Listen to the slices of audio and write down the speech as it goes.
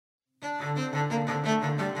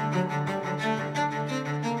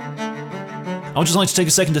I would just like to take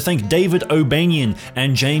a second to thank David O'Banian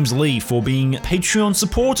and James Lee for being Patreon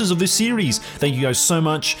supporters of this series. Thank you guys so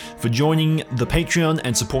much for joining the Patreon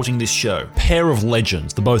and supporting this show. Pair of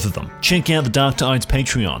legends, the both of them. Check out the Dark Tides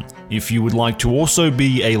Patreon if you would like to also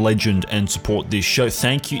be a legend and support this show.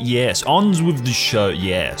 Thank you. Yes. On with the show.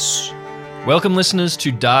 Yes. Welcome, listeners,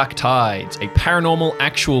 to Dark Tides, a paranormal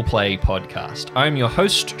actual play podcast. I'm your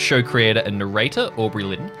host, show creator, and narrator, Aubrey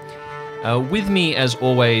Lydon. With me, as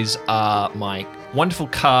always, are my wonderful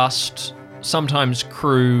cast, sometimes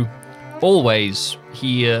crew, always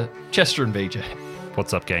here, Chester and BJ.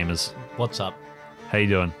 What's up, gamers? What's up? How you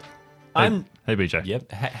doing? Hey, BJ.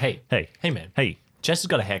 Yep. Hey, man. Hey. Chester's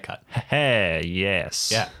got a haircut. Hey,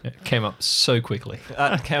 yes. Yeah. It came up so quickly.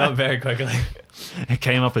 It came up very quickly. It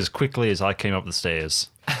came up as quickly as I came up the stairs.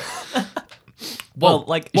 Well,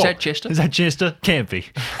 Is that Chester? Is that Chester? Can't be.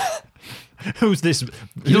 Who's this?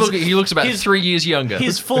 He looks about 3 years younger.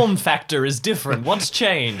 His form factor is different. What's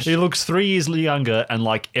changed? He looks 3 years younger and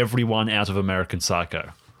like everyone out of American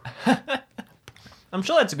Psycho. I'm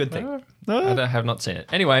sure that's a good thing. I have not seen it.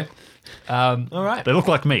 Anyway. All right. They look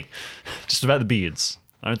like me. Just about the beards.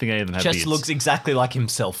 I don't think any of them have beards. Chester looks exactly like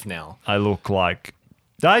himself now. I look like...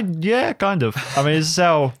 yeah, kind of. I mean, this is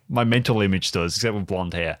how my mental image does, except with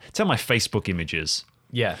blonde hair. It's how my Facebook image is.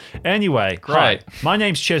 Yeah. Anyway, Great. Hi. My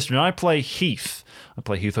name's Chester, and I play Heath. I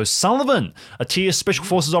play Heath O'Sullivan, a tier Special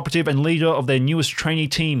Forces operative and leader of their newest trainee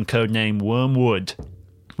team, codenamed Wormwood.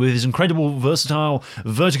 With his incredible versatile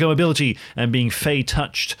vertigo ability and being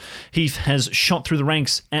Fey-touched, Heath has shot through the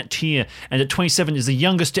ranks at tier, and at 27 is the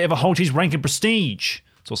youngest to ever hold his rank in prestige.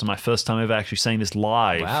 It's also my first time ever actually saying this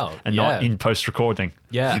live and not in post-recording.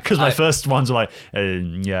 Yeah. Because my first ones are like,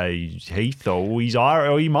 yeah, Heath, he's Irish,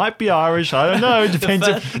 or he might be Irish, I don't know. Depends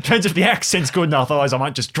if the accent's good enough, otherwise I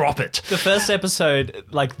might just drop it. The first episode,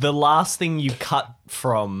 the last thing you cut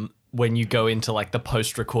from when you go into the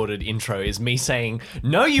post-recorded intro is me saying,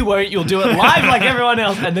 no, you won't, you'll do it live like everyone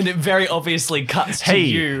else. And then it very obviously cuts to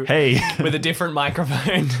you with a different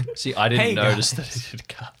microphone. See, I didn't notice that it had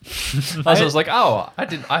cut. I was like,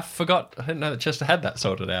 I forgot. I didn't know that Chester had that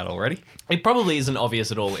sorted out already. It probably isn't obvious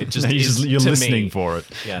at all. It just is you're to listening me. for it.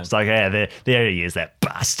 Yeah. It's like, there he is, that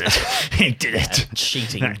bastard. He did it.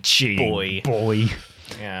 That cheating boy.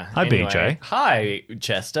 Yeah. Hi, BJ. Hi,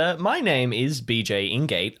 Chester. My name is BJ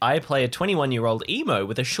Ingate. I play a 21-year-old emo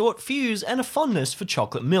with a short fuse and a fondness for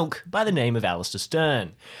chocolate milk by the name of Allister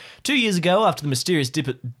Stern. 2 years ago, after the mysterious dip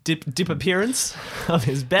appearance of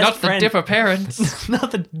his best friend... Not the dip appearance.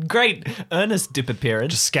 Not the great Ernest dip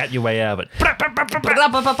appearance. Just scat your way out of it.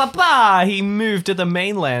 He moved to the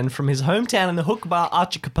mainland from his hometown in the Hook Bar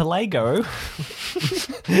Archipelago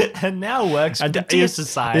and now works for the Tear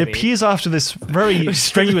Society. It appears after this very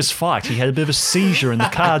strenuous fight, he had a bit of a seizure in the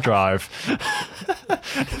car drive.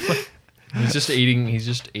 He's just eating.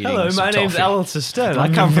 Hello, some my name's toffee. Allister Stern.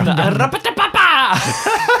 I come from the...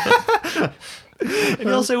 And he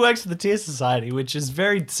also works for the Tear Society, which is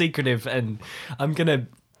very secretive, and I'm going to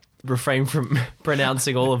refrain from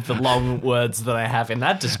pronouncing all of the long words that I have in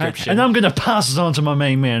that description. And I'm going to pass it on to my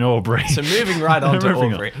main man, Aubrey. So moving right on to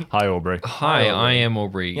Aubrey. Hi, Aubrey. Hi, I am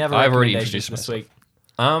Aubrey. You have I've already recommendations introduced this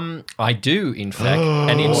myself. week. I do, in fact,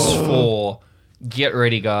 and it's for get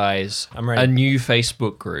ready, guys. I'm ready. A new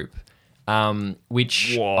Facebook group,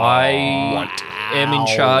 which I am in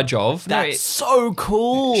charge of. That's so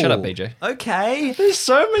cool. Shut up, BJ. Okay. There's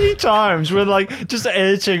so many times where just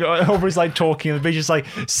editing, Aubrey's talking and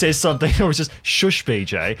BJ says something, or it's just shush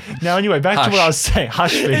BJ. Now anyway, back to what I was saying.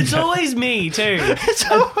 Hush BJ. It's always me too. It's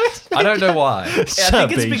always me. I don't know why. I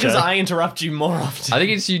think it's BJ. because I interrupt you more often. I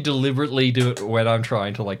think it's you deliberately do it when I'm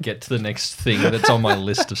trying to get to the next thing that's on my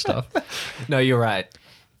list of stuff. No, you're right.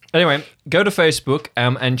 Anyway, go to Facebook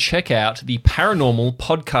and check out the Paranormal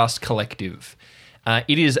Podcast Collective.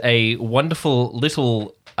 It is a wonderful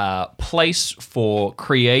little place for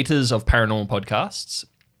creators of paranormal podcasts.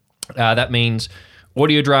 That means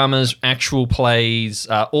audio dramas, actual plays,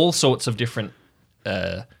 all sorts of different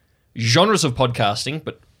genres of podcasting,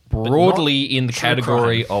 but broadly in the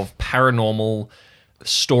category of paranormal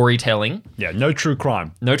storytelling. Yeah, no true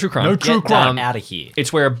crime. No true crime. No true Get crime. that out of here.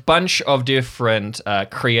 It's where a bunch of different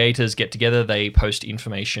creators get together. They post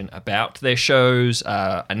information about their shows,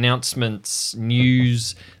 announcements,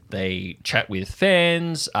 news. They chat with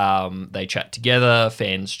fans. They chat together.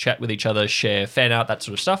 Fans chat with each other, share fan art, that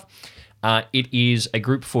sort of stuff. It is a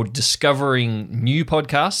group for discovering new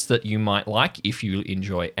podcasts that you might like if you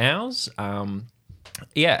enjoy ours.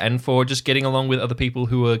 And for just getting along with other people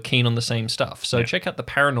who are keen on the same stuff. So check out the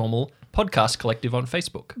Paranormal Podcast Collective on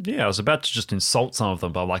Facebook. Yeah, I was about to just insult some of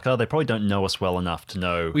them, but I'm like, they probably don't know us well enough to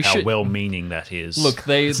know how well-meaning that is. Look,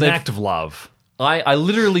 it's an act of love. I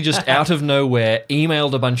literally just out of nowhere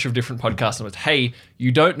emailed a bunch of different podcasts and was, hey,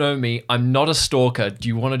 you don't know me. I'm not a stalker. Do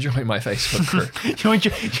you want to join my Facebook group? You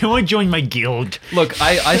want to join my guild? Look,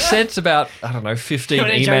 I sent about, 15 You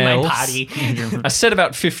wanna emails. join my party? I sent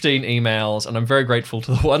about 15 emails, and I'm very grateful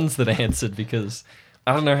to the ones that answered because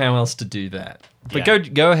I don't know how else to do that.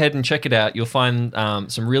 But go ahead and check it out. You'll find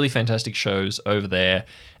some really fantastic shows over there.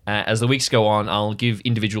 As the weeks go on, I'll give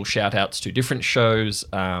individual shout-outs to different shows.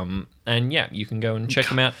 And yeah, you can go and check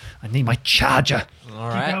them out. I need my charger. All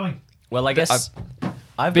right. going. Well, I guess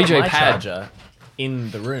I've BJ got my Pad. charger in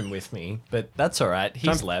the room with me, but that's all right.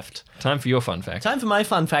 He's left. Time for your fun fact. Time for my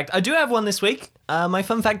fun fact. I do have one this week. My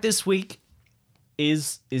fun fact this week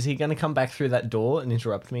is he going to come back through that door and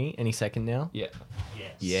interrupt me any second now? Yeah.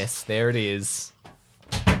 Yes, there it is.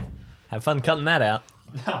 Have fun cutting that out.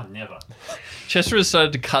 No, never. Chester has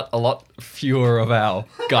started to cut a lot fewer of our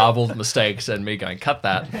garbled mistakes and me going, cut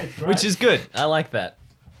that. Which is good. I like that.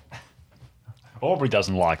 Aubrey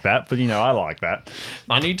doesn't like that, but I like that.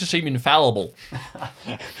 I need to seem infallible.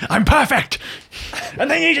 I'm perfect, and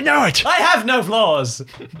they need to know it. I have no flaws.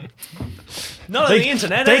 Not on the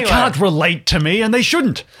internet, They anyway. can't relate to me, and they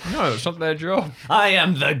shouldn't. No, it's not their job. I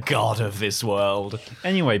am the god of this world.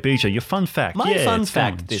 Anyway, BJ, your fun fact. My fun it's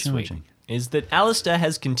fact fun. this It's week challenging. is that Allister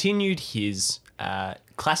has continued his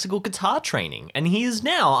classical guitar training, and he is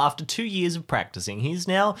now, after 2 years of practicing, he's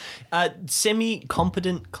now a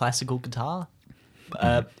semi-competent classical guitar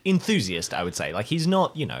enthusiast, I would say. Like, he's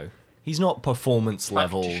not, he's not performance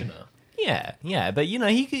level. Practitioner. Yeah, but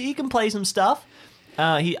he can play some stuff.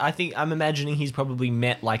 I'm imagining he's probably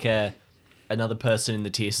met like another person in the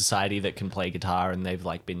tier society that can play guitar, and they've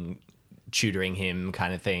like been tutoring him,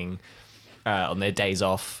 kind of thing, on their days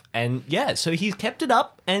off. And yeah, so he's kept it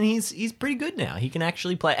up, and he's pretty good now. He can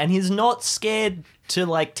actually play, and he's not scared to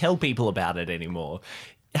like tell people about it anymore.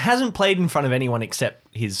 Hasn't played in front of anyone except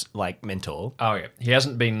his like mentor. Oh, yeah. He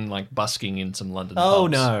hasn't been like busking in some London Oh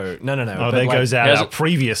pubs. no. Oh, But, there like, goes out has our it-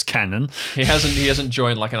 previous canon. He hasn't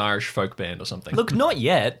joined like an Irish folk band or something. Look, not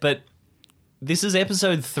yet, but this is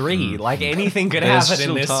episode 3. Like, anything could There's happen in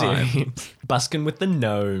still this time. series. Buskin' with the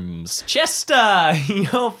gnomes. Chester,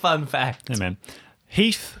 your fun fact. Hey, man.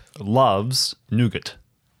 Heath loves nougat.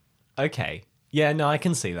 Okay. Yeah, no, I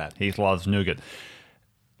can see that. Heath loves nougat.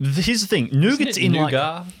 Here's the thing. Nougat's it in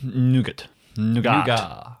nougat? like... Nougat. Nougat.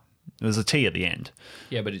 Nougat. There's a T at the end.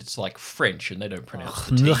 Yeah, but it's like French and they don't pronounce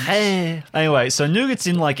the T. Nougat. Anyway, so nougat's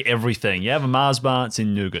in like everything. You have a Mars bar, it's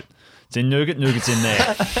in nougat. It's in nougat, nougat's in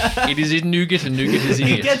there. It is in nougat and nougat is in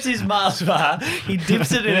He it. gets his Mars bar, he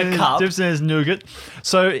dips it in a cup. Dips in his nougat.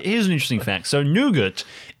 So here's an interesting fact. So nougat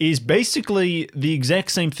is basically the exact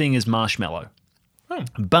same thing as marshmallow.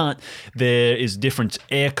 But there is different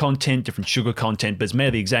air content, different sugar content, but it's made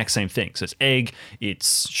of the exact same thing. So it's egg,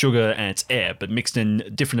 it's sugar, and it's air, but mixed in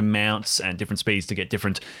different amounts and different speeds to get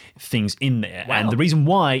different things in there. Wow. And the reason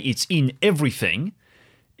why it's in everything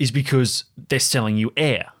is because they're selling you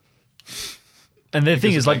air. And the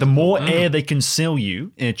thing is, like, the more air they can sell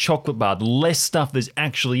you in a chocolate bar, the less stuff there's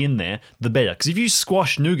actually in there, the better. Because if you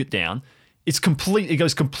squash nougat down, it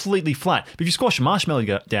goes completely flat. But if you squash marshmallow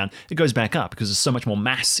down, it goes back up because there's so much more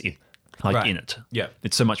mass in it. Yeah.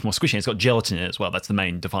 It's so much more squishy. It's got gelatin in it as well. That's the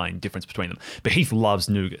main defining difference between them. But Heath loves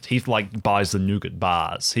nougat. Heath buys the nougat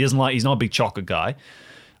bars. He's not a big chocolate guy,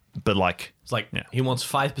 but It's like, he wants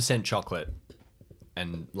 5% chocolate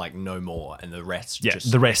and like no more, and the rest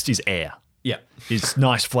the rest is air. Yeah. It's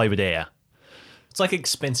nice flavored air. It's like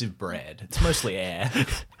expensive bread. It's mostly air.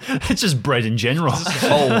 It's just bread in general.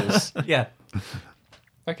 Holes. Yeah.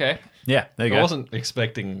 Okay. Yeah, there you I go. wasn't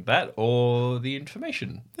expecting that or the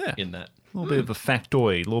information in that. A little bit of a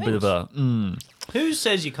factoid, a little bit of a. Who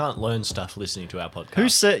says you can't learn stuff listening to our podcast? Who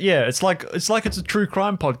said? Yeah, it's like it's a true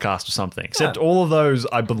crime podcast or something. Except all of those,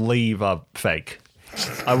 I believe, are fake.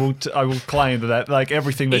 I will claim that like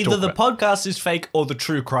everything they Either talk the about. podcast is fake or the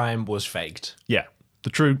true crime was faked. Yeah, the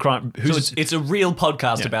true crime. So it's a real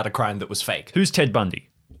podcast about a crime that was fake. Who's Ted Bundy?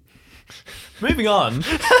 Moving on.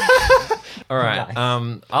 All right.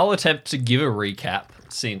 I'll attempt to give a recap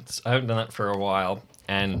since I haven't done that for a while,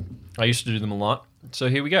 and I used to do them a lot. So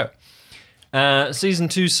here we go. Season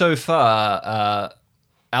 2 so far.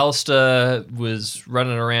 Allister was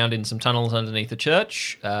running around in some tunnels underneath a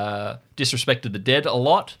church, disrespected the dead a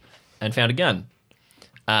lot, and found a gun.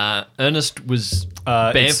 Ernest was Its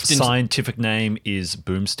bamfed into... scientific name is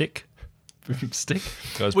boomstick.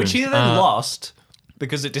 Boomstick? Goes Which he boom- then lost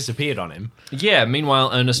because it disappeared on him. Yeah, meanwhile,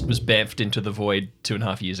 Ernest was bamfed into the void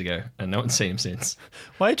 2.5 years ago, and no one's seen him since.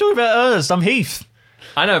 Why are you talking about Ernest? I'm Heath.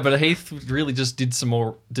 I know, but Heath really just did some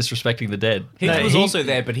more disrespecting the dead. He No, was he- also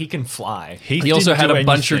there, but he can fly. Heath He also didn't had do a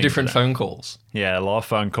bunch of anything different for that. phone calls. Yeah, a lot of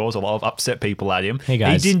phone calls, a lot of upset people at him. Hey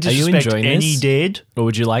guys, he didn't are you disrespect enjoying any this? dead. Or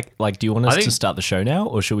would you like do you want us think- to start the show now,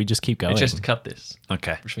 or should we just keep going? Just cut this,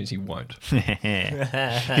 Okay. which means he won't.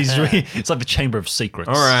 It's like the Chamber of Secrets.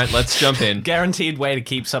 All right, let's jump in. Guaranteed way to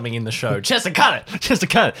keep something in the show. Chester, cut it! Just a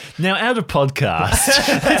cut. Now, out of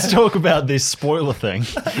podcast, let's talk about this spoiler thing.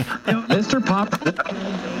 Mr. Pop.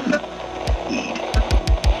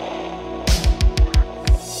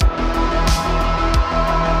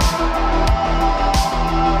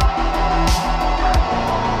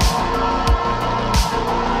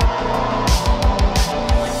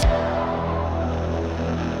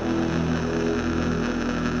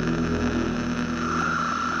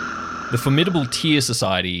 The formidable Tier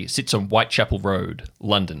Society sits on Whitechapel Road,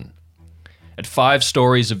 London. At 5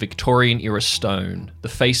 stories of Victorian-era stone, the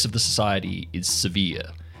face of the society is severe.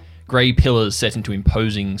 Grey pillars set into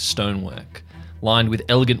imposing stonework, lined with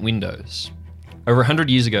elegant windows. Over 100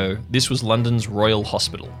 years ago, this was London's Royal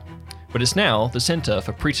Hospital, but it's now the centre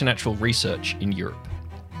for preternatural research in Europe.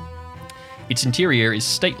 Its interior is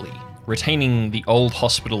stately, retaining the old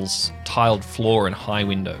hospital's tiled floor and high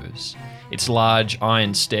windows, its large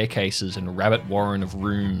iron staircases and rabbit warren of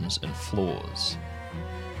rooms and floors.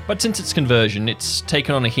 But since its conversion, it's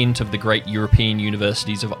taken on a hint of the great European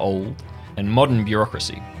universities of old and modern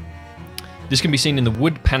bureaucracy. This can be seen in the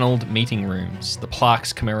wood-panelled meeting rooms, the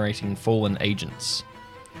plaques commemorating fallen agents,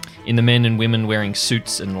 in the men and women wearing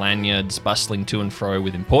suits and lanyards bustling to and fro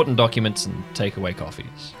with important documents and takeaway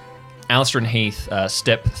coffees. Allister and Heath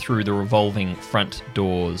step through the revolving front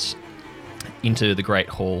doors into the Great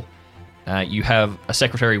Hall. You have a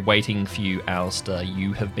secretary waiting for you, Allister.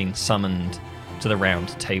 You have been summoned to the round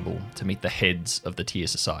table to meet the heads of the Tier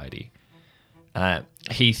Society.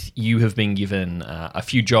 Heath, you have been given a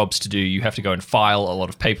few jobs to do. You have to go and file a lot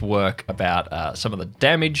of paperwork about some of the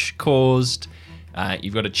damage caused.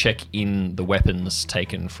 You've got to check in the weapons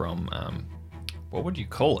taken from... what would you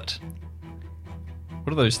call it?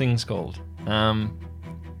 What are those things called?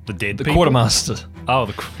 The dead The people? quartermaster. Oh,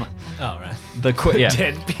 the Oh, right. Yeah.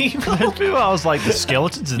 Dead people. dead people. I was like, the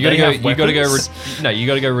skeletons. You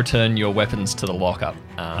gotta go return your weapons to the lockup.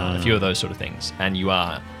 A few of those sort of things, and you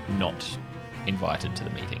are not invited to the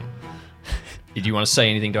meeting. Did you want to say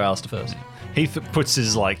anything to Allister first? Heath puts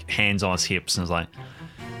his hands on his hips and is like,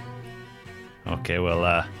 okay,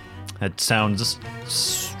 well, that sounds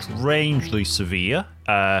strangely severe.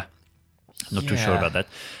 Not too sure Yeah. about that.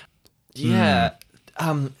 Yeah.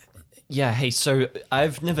 Yeah, hey, so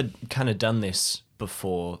I've never kind of done this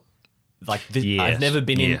before. Yes, I've never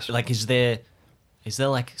been yes. in is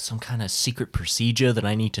there some kind of secret procedure that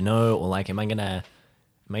I need to know, or am I gonna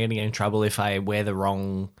get in trouble if I wear the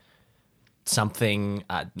wrong something?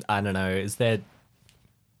 I don't know. Is there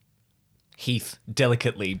Heath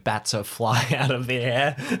delicately bats a fly out of the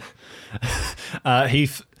air.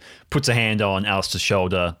 Heath puts a hand on Alistair's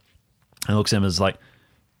shoulder and looks at him and is like,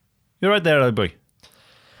 "You're right there, old boy.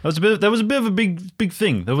 That was a bit of a big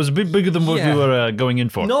thing. That was a bit bigger than what Yeah. we were going in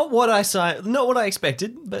for." Not what I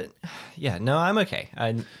expected, but yeah, no, I'm okay.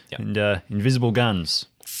 Yeah. And invisible guns.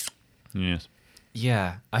 Yes.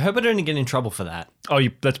 Yeah, I hope I don't get in trouble for that. Oh,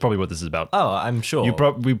 that's probably what this is about. Oh, I'm sure. You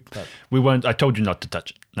probably we weren't. I told you not to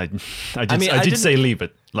touch it. I did say leave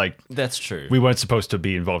it. That's true. We weren't supposed to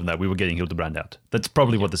be involved in that. We were getting Hildebrand out. That's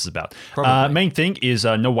probably what this is about. Probably. Main thing is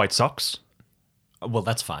no white socks. Well,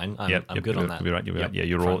 that's fine. I'm Yep, good on that. You're right. You're Yep, right.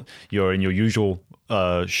 Yeah, fine. you're in your usual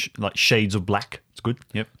shades of black. It's good.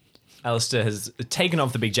 Yep. Alistair has taken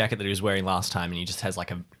off the big jacket that he was wearing last time, and he just has a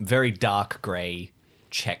very dark grey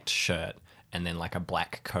checked shirt, and then a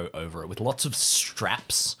black coat over it with lots of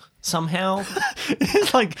straps somehow.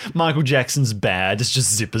 It's like Michael Jackson's Bad. It's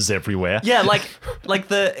just zippers everywhere. Yeah,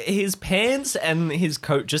 his pants and his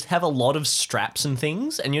coat just have a lot of straps and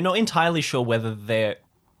things, and you're not entirely sure whether they're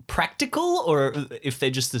practical or if they're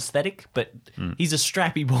just aesthetic, but he's a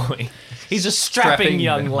strappy boy. He's a strapping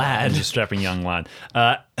young lad. Just strapping young lad.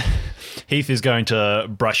 Heath is going to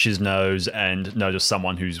brush his nose and notice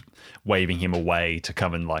someone who's waving him away to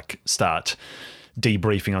come and start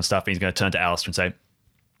debriefing on stuff. And he's going to turn to Allister and say,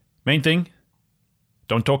 "Main thing,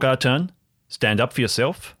 don't talk out of turn. Stand up for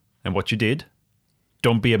yourself and what you did.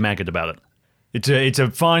 Don't be a maggot about it. It's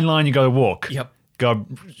a fine line you got to walk. Yep. Got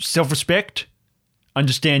self-respect,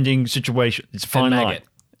 understanding situation. It's a fine line. maggot.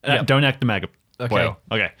 Yep. Don't act the maggot. Okay. Well,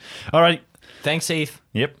 okay. All right. Thanks, Heath.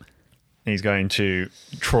 Yep. He's going to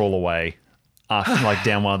trawl away,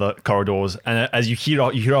 down one of the corridors, and as you hear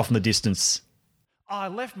off in the distance, I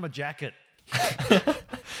left my jacket.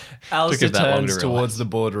 Alistair it that long turns to towards the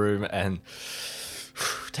boardroom and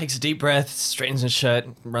takes a deep breath, straightens his shirt,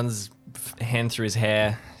 runs his hand through his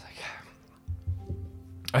hair.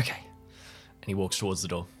 Okay. And he walks towards the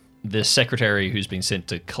door. The secretary who's been sent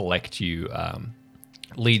to collect you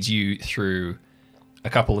leads you through a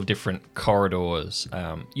couple of different corridors.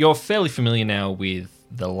 You're fairly familiar now with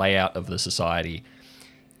the layout of the society.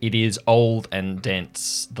 It is old and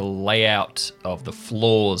dense. The layout of the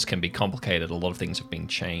floors can be complicated. A lot of things have been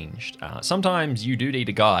changed. Sometimes you do need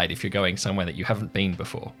a guide if you're going somewhere that you haven't been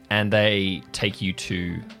before. And they take you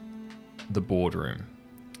to the boardroom.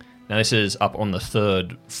 Now, this is up on the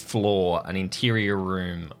 3rd floor, an interior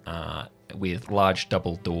room with large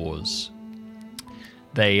double doors.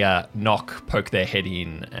 They poke their head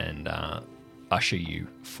in, and usher you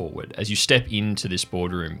forward. As you step into this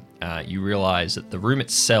boardroom, you realize that the room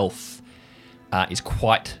itself is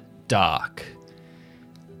quite dark.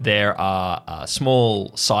 There are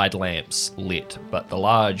small side lamps lit, but the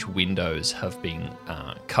large windows have been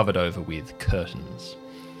covered over with curtains.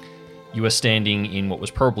 You are standing in what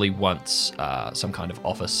was probably once some kind of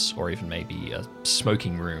office or even maybe a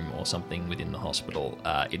smoking room or something within the hospital.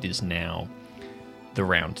 It is now the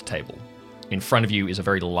round table. In front of you is a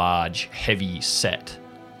very large, heavy set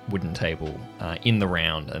wooden table in the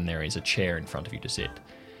round, and there is a chair in front of you to sit.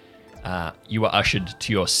 You are ushered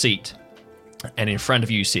to your seat, and in front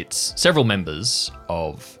of you sits several members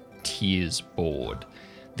of Tyr's board.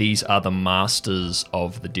 These are the masters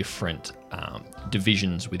of the different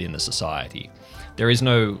divisions within the society. There is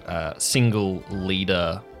no single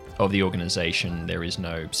leader of the organization. There is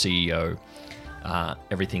no CEO.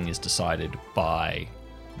 Everything is decided by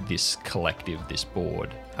this collective, this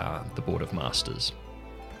board, the Board of Masters.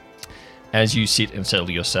 As you sit and settle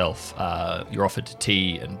yourself, you're offered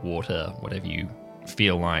tea and water, whatever you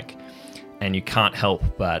feel like, and you can't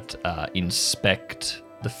help but inspect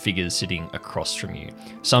the figures sitting across from you.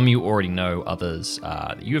 Some you already know, others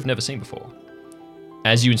that you have never seen before.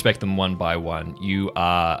 As you inspect them one by one, you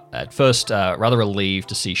are at first rather relieved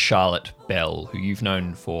to see Charlotte Bell, who you've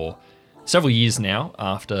known for several years now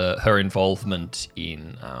after her involvement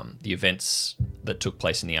in the events that took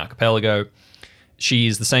place in the archipelago. She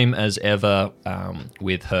is the same as ever,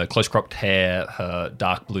 with her close-cropped hair, her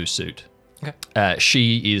dark blue suit. Okay.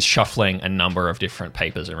 She is shuffling a number of different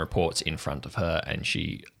papers and reports in front of her, and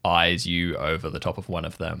she eyes you over the top of one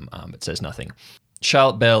of them, but says nothing.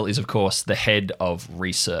 Charlotte Bell is, of course, the head of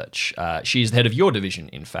research. She is the head of your division,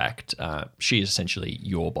 in fact. She is essentially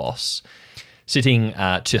your boss. Sitting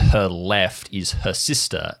to her left is her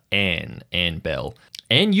sister, Anne Bell.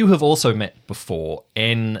 Anne, you have also met before.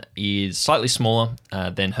 Anne is slightly smaller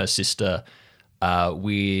than her sister,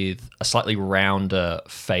 with a slightly rounder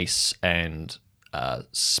face and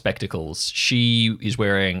spectacles. She is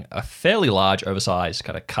wearing a fairly large, oversized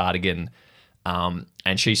kind of cardigan,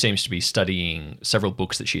 and she seems to be studying several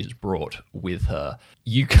books that she has brought with her.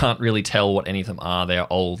 You can't really tell what any of them are.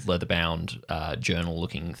 They're old, leather-bound,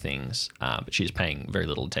 journal-looking things, but she's paying very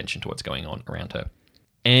little attention to what's going on around her.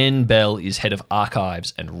 Anne Bell is head of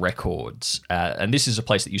archives and records, and this is a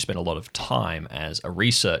place that you spend a lot of time as a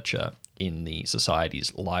researcher in the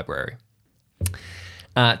Society's library.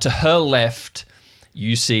 To her left,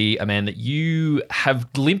 you see a man that you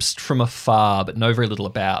have glimpsed from afar but know very little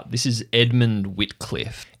about. This is Edmund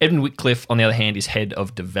Whitcliffe. Edmund Whitcliffe, on the other hand, is head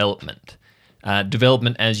of development.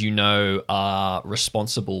 Development, as you know, are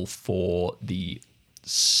responsible for the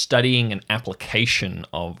studying and application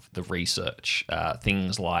of the research.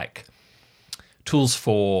 Things like tools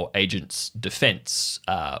for agents' defense,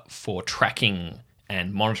 for tracking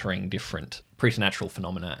and monitoring different preternatural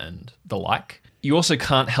phenomena and the like. You also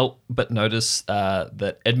can't help but notice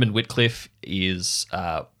that Edmund Whitcliffe is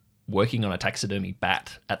working on a taxidermy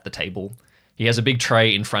bat at the table. He has a big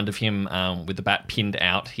tray in front of him with the bat pinned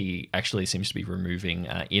out. He actually seems to be removing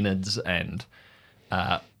innards and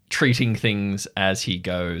treating things as he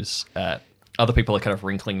goes. Other people are kind of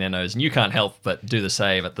wrinkling their nose, and you can't help but do the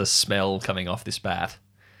same at the smell coming off this bat.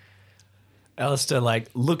 Allister,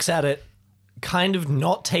 looks at it, kind of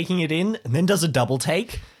not taking it in, and then does a double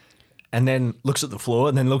take, and then looks at the floor,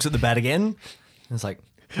 and then looks at the bat again. And it's like...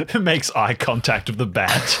 It makes eye contact with the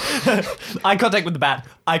bat. Eye contact with the bat,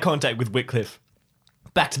 eye contact with Whitcliffe.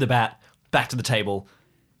 Back to the bat, back to the table.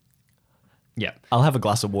 Yeah. I'll have a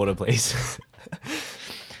glass of water, please.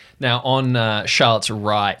 Now, on Charlotte's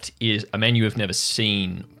right is a man you have never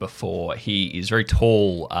seen before. He is very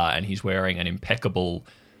tall, and he's wearing an impeccable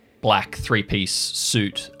black three-piece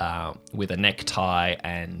suit with a necktie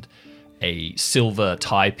and a silver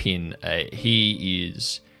tie pin. He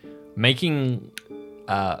is making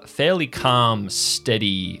fairly calm,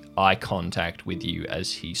 steady eye contact with you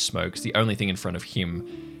as he smokes. The only thing in front of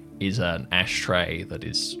him is an ashtray that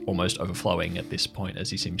is almost overflowing at this point,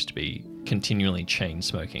 as he seems to be continually chain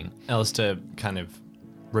smoking. Allister kind of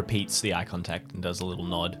repeats the eye contact and does a little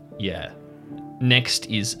nod. Yeah. Next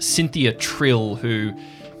is Cynthia Trill, who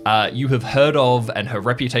you have heard of, and her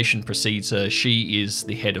reputation precedes her. She is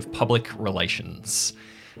the head of public relations.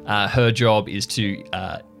 Her job is to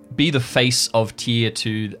be the face of Tier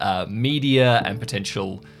to media and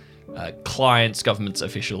potential clients, governments,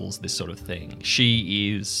 officials, this sort of thing.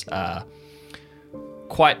 She is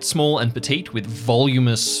quite small and petite with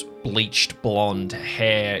voluminous bleached blonde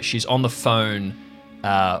hair. She's on the phone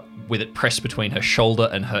with it pressed between her shoulder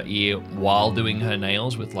and her ear while doing her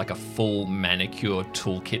nails with like a full manicure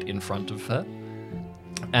toolkit in front of her.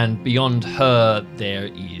 And beyond her, there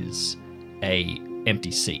is a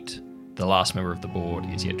empty seat. The last member of the board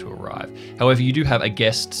is yet to arrive. However, you do have a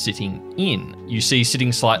guest sitting in. You see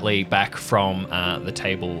sitting slightly back from the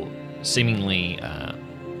table, seemingly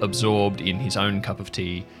absorbed in his own cup of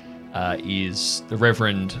tea, is the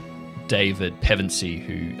Reverend David Pevensey,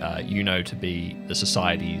 who you know to be the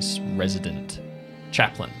Society's resident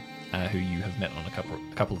chaplain, who you have met on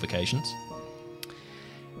a couple of occasions.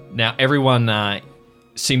 Now, everyone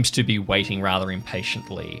seems to be waiting rather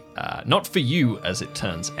impatiently. Not for you, as it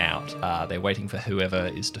turns out. They're waiting for whoever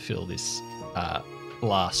is to fill this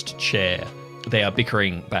last chair. They are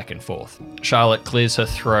bickering back and forth. Charlotte clears her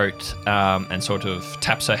throat and sort of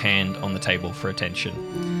taps her hand on the table for attention.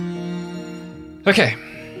 Okay.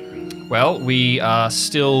 Well, we are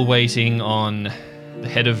still waiting on the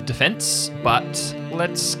head of defense, but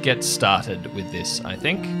let's get started with this, I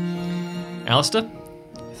think. Allister,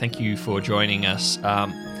 thank you for joining us.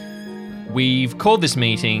 We've called this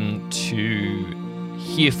meeting to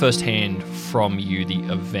hear firsthand from you the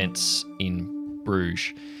events in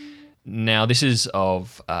Bruges. Now, this is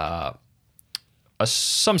of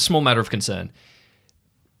some small matter of concern.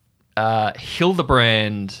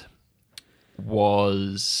 Hildebrand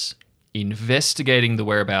was investigating the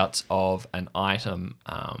whereabouts of an item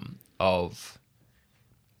of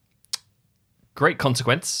great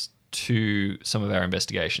consequence to some of our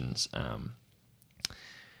investigations.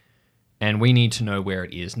 And we need to know where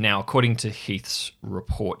it is. Now, according to Heath's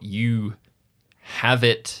report, you have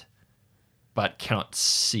it, but cannot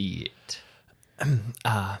see it.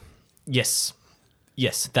 Yes.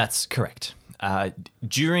 Yes, that's correct.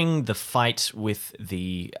 During the fight with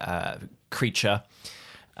the creature...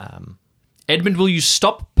 Edmund, will you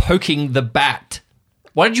stop poking the bat?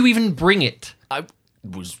 Why did you even bring it? I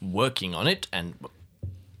was working on it, and...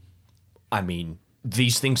 I mean,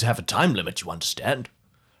 these things have a time limit, you understand?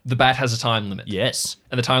 The bat has a time limit. Yes.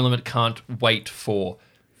 And the time limit can't wait for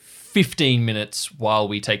 15 minutes while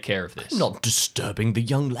we take care of this. I'm not disturbing the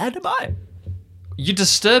young lad, am I? You're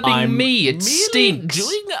disturbing me. It merely stinks.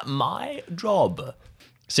 Doing my job.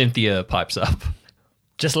 Cynthia pipes up.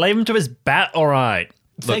 Just leave him to his bat, all right.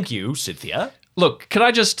 Thank you, Cynthia. Look, can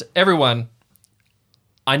I just... Everyone,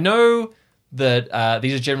 I know that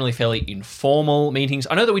these are generally fairly informal meetings.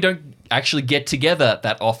 I know that we don't actually get together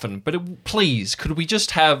that often, but please, could we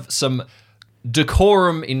just have some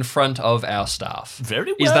decorum in front of our staff?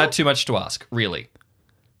 Very well. Is that too much to ask? Really?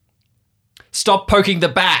 Stop poking the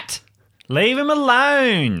bat! Leave him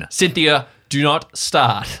alone. Cynthia, do not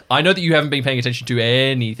start. I know that you haven't been paying attention to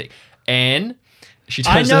anything. Anne, she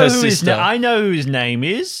turns to her sister. I know who his name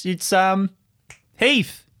is. It's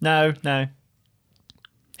Heath. No.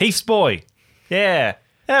 Heath's boy. Yeah.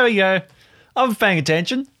 There we go. I'm paying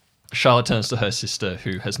attention. Charlotte turns to her sister,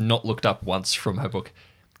 who has not looked up once from her book.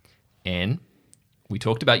 Anne, we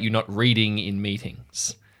talked about you not reading in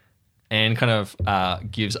meetings. Anne kind of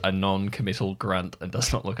gives a non-committal grunt and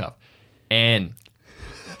does not look up. Anne.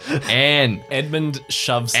 Edmund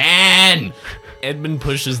shoves... Anne! Edmund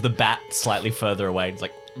pushes the bat slightly further away. He's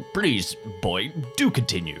like, please, boy, do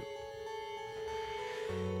continue.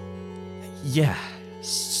 Yeah.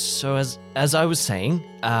 So as I was saying,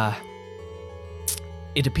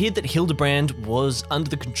 it appeared that Hildebrand was under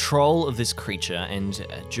the control of this creature, and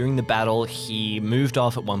during the battle, he moved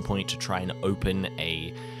off at one point to try and open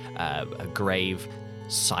a grave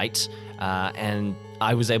site, and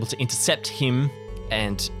I was able to intercept him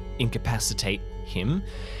and incapacitate him.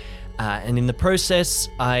 And in the process,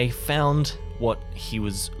 I found what he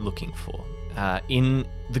was looking for. In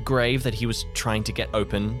the grave that he was trying to get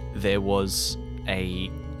open, there was a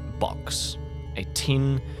box, a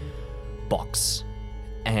tin box.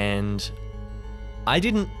 And I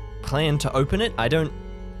didn't plan to open it.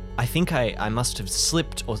 I think I must have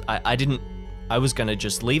slipped, or I was going to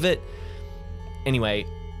just leave it. Anyway,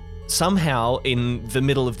 somehow in the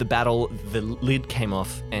middle of the battle, the lid came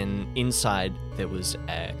off, and inside there was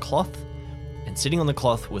a cloth, and sitting on the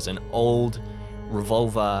cloth was an old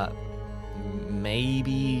revolver,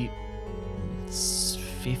 maybe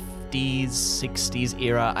 50s, 60s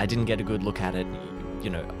era. I didn't get a good look at it.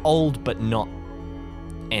 Old but not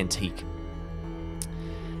antique.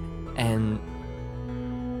 And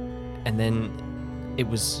then it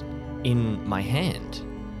was in my hand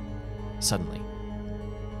suddenly.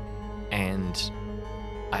 And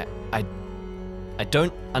I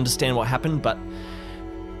don't understand what happened, but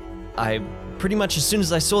I pretty much, as soon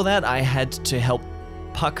as I saw that, I had to help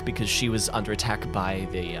Puck because she was under attack by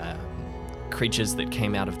the creatures that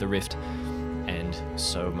came out of the rift. And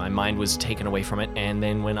so my mind was taken away from it. And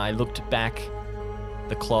then when I looked back,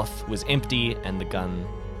 the cloth was empty and the gun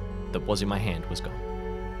that was in my hand was gone.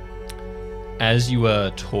 As you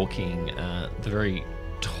were talking, the very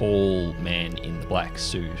tall man in the black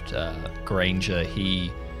suit, Granger,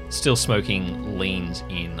 he, still smoking, leans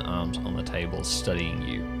in, arms on the table, studying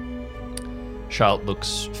you. Charlotte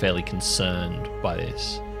looks fairly concerned by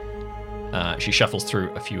this. She shuffles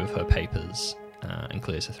through a few of her papers and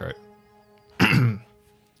clears her throat.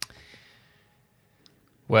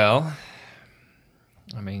 Well,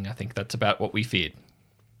 I think that's about what we feared.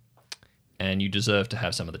 And you deserve to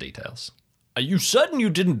have some of the details. Are you certain you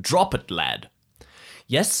didn't drop it, lad?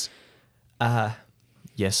 Yes.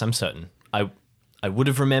 Yes, I'm certain. I would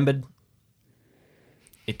have remembered.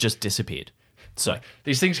 It just disappeared. So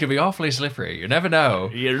these things can be awfully slippery. You never know.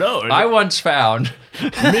 I once found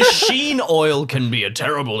machine oil can be a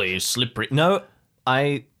terribly slippery. No,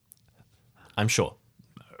 I'm sure.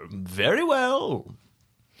 Very well.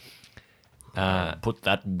 Put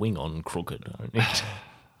that wing on crooked.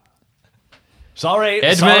 Sorry,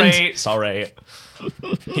 Edmund. sorry.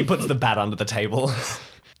 He puts the bat under the table.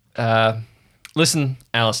 Listen,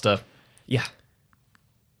 Allister. Yeah.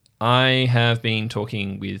 I have been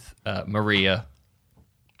talking with Maria.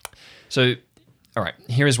 So, all right,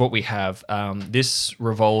 here is what we have. This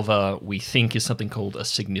revolver, we think, is something called a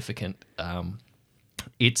significant.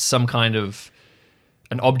 It's some kind of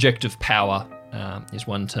an object of power, is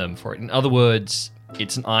one term for it. In other words,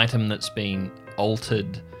 it's an item that's been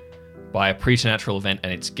altered by a preternatural event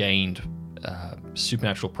and it's gained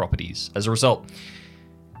supernatural properties. As a result,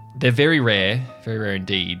 they're very rare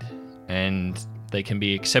indeed, and they can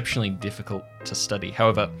be exceptionally difficult to study.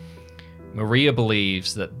 However, Maria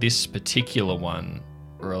believes that this particular one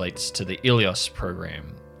relates to the Ilios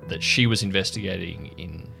program that she was investigating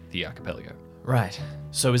in the archipelago. Right.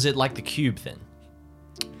 So is it like the cube then?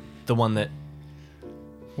 The one that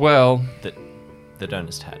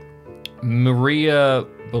Ernest had? Maria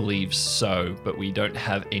believes so, but we don't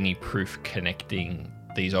have any proof connecting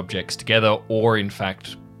these objects together, or in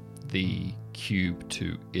fact, the cube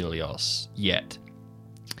to Ilios yet.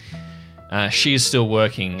 She is still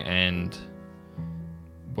working, and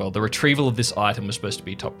the retrieval of this item was supposed to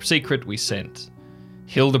be top secret. We sent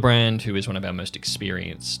Hildebrand, who is one of our most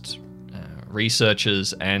experienced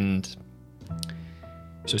researchers, and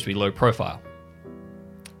supposed to be low profile.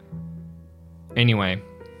 Anyway,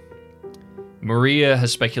 Maria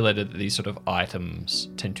has speculated that these sort of items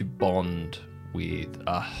tend to bond with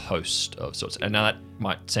a host of sorts. And now that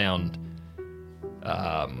might sound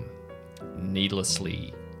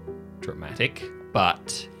needlessly dramatic,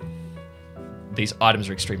 but these items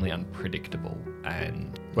are extremely unpredictable,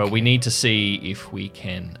 and we need to see if we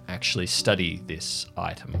can actually study this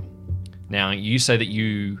item. Now, you say that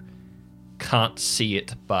you can't see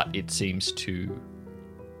it, but it seems to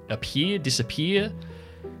disappear.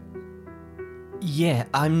 Yeah,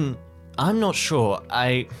 I'm not sure.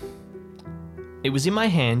 It was in my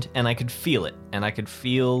hand and I could feel it, and I could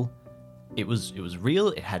feel it was real.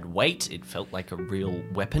 It had weight. It felt like a real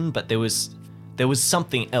weapon, but there was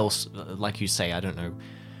something else, like you say. I don't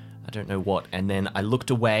know what. And then I looked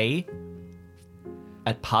away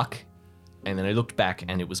at Puck, and then I looked back,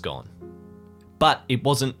 and it was gone. But it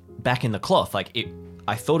wasn't back in the cloth.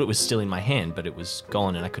 I thought it was still in my hand, but it was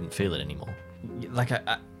gone, and I couldn't feel it anymore. Like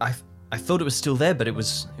I thought it was still there, but it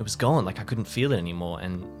was gone. Like I couldn't feel it anymore,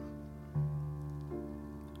 and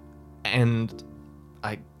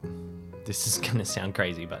this is gonna sound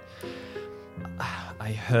crazy, but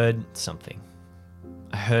I heard something.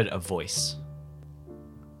 I heard a voice.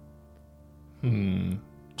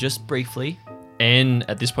 Just briefly. And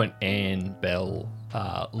at this point, Anne Bell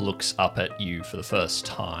looks up at you for the first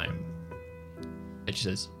time, and she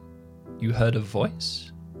says, "You heard a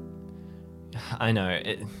voice?" I know.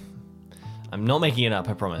 I'm not making it up,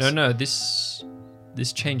 I promise. No, this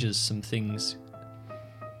changes some things.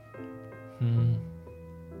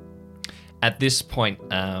 At this point,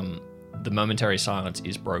 the momentary silence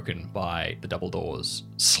is broken by the double doors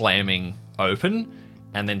slamming open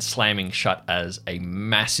and then slamming shut as a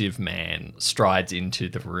massive man strides into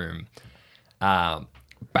the room.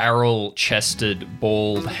 barrel-chested,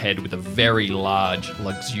 bald head with a very large,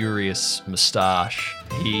 luxurious moustache.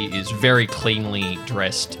 He is very cleanly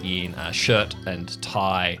dressed in a shirt and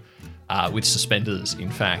tie, with suspenders, in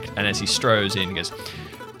fact. And as he strolls in, he goes,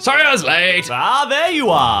 "Sorry I was late. Ah, there you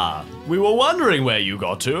are. We were wondering where you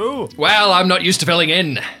got to. Well, I'm not used to filling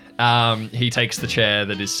in." He takes the chair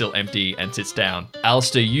that is still empty and sits down.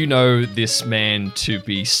 Alistair, you know this man to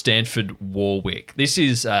be Stanford Warwick. This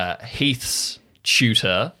is Heath's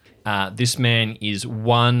tutor. This man is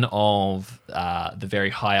one of the very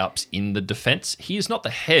high ups in the defense. He is not the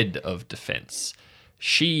head of defense.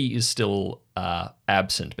 She is still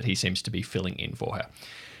absent, but he seems to be filling in for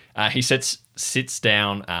her. He sits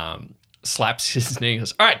down, slaps his knee, and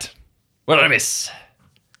goes, "All right, what did I miss?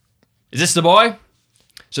 Is this the boy?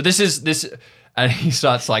 So this is this," and he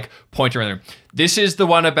starts like pointing around the room. "This is the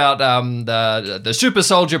one about the super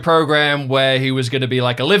soldier program where he was going to be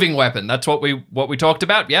like a living weapon. That's what we talked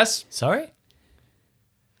about. Yes. Sorry?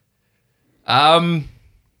 Wrong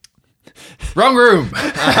room."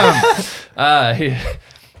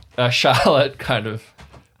 Charlotte kind of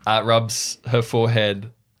rubs her forehead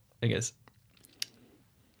and goes,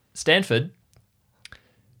 "Stanford,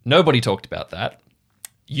 nobody talked about that.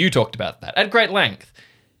 You talked about that at great length.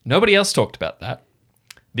 Nobody else talked about that.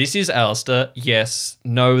 This is Allister. Yes,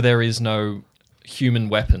 no, there is no human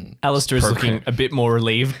weapon." Allister is program. looking a bit more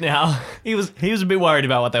relieved now. He was a bit worried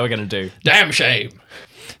about what they were going to do. Damn shame.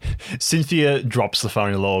 Cynthia drops the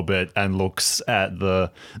phone a little bit and looks at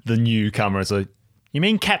the newcomer and says, "You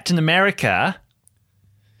mean Captain America?"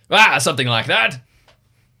 Something like that.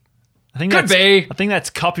 I think Could be. I think that's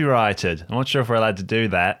copyrighted. I'm not sure if we're allowed to do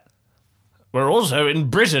that. We're also in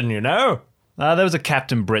Britain, you know. There was a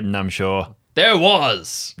Captain Britain, I'm sure. There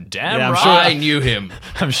was. Damn Yeah, I'm right. sure- I knew him.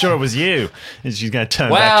 I'm sure it was you. And she's going to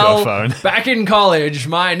turn back to her Well, phone. back in college,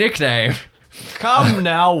 my nickname. Come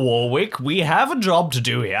now, Warwick. We have a job to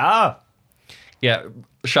do here. Yeah,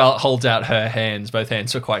 Charlotte holds out her hands, both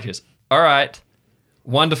hands, so quiet. She goes, "All right,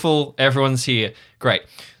 wonderful, everyone's here. Great."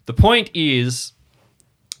 The point is,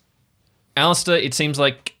 Alistair, it seems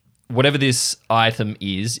like whatever this item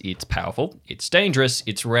is, it's powerful, it's dangerous,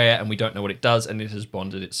 it's rare, and we don't know what it does, and it has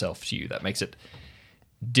bonded itself to you. That makes it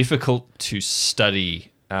difficult to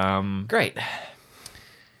study. Great.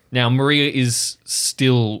 Now, Maria is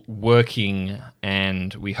still working,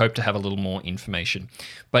 and we hope to have a little more information.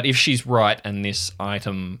 But if she's right, and this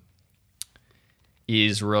item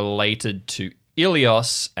is related to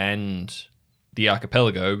Ilios and the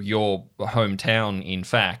archipelago, your hometown, in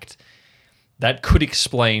fact, that could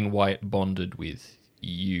explain why it bonded with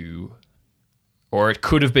you. Or it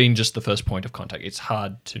could have been just the first point of contact. It's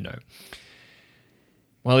hard to know.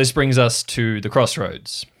 Well, this brings us to the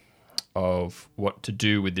crossroads of what to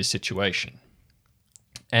do with this situation.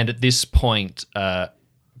 And at this point,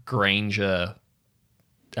 Granger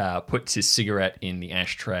puts his cigarette in the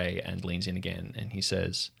ashtray and leans in again, and he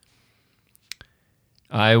says,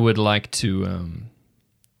 "I would like to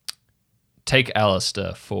take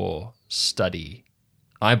Allister for study.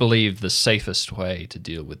 I believe the safest way to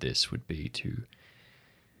deal with this would be to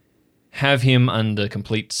have him under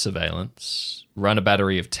complete surveillance, run a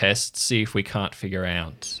battery of tests, see if we can't figure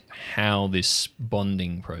out how this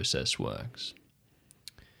bonding process works.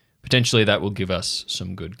 Potentially that will give us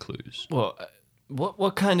some good clues." Well,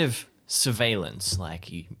 what kind of surveillance?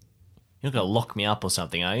 Like, you're not going to lock me up or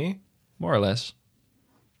something, are you? More or less.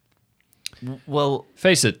 Well,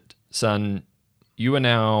 Face it, son, you are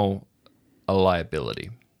now a liability.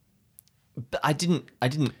 but I didn't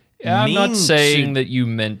I'm mean not saying to... that you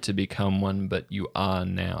meant to become one, but you are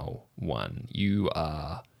now one. You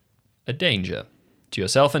are a danger to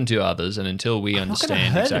yourself and to others, and until we I'm not gonna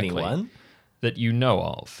understand hurt exactly anyone. that you know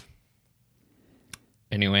of.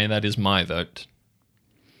 Anyway, that is my vote.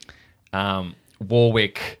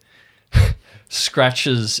 Warwick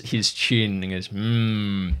scratches his chin and goes,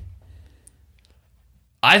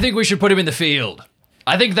 I think we should put him in the field.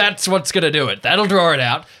 I think that's what's going to do it. That'll draw it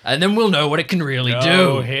out, and then we'll know what it can really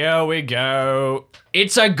do. Here we go.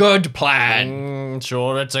 It's a good plan.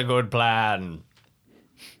 Sure, it's a good plan.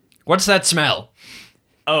 What's that smell?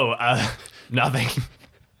 Oh, nothing.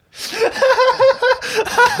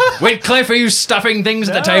 Whitcliffe, are you stuffing things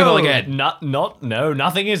at the table again? No,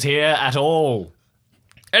 nothing is here at all.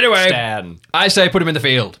 Anyway, Stan. I say put him in the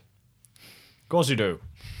field. Of course you do.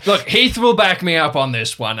 Look, Heath will back me up on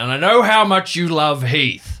this one, and I know how much you love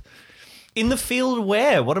Heath. In the field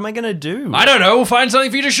where? What am I going to do? I don't know. We'll find something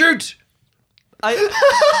for you to shoot. I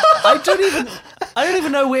don't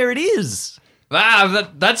even know where it is.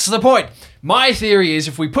 That's the point. My theory is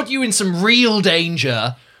if we put you in some real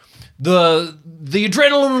danger, The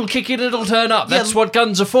adrenaline will kick in, it'll turn up. That's what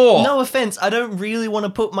guns are for. No offense, I don't really want to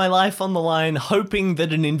put my life on the line hoping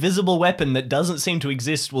that an invisible weapon that doesn't seem to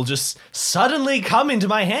exist will just suddenly come into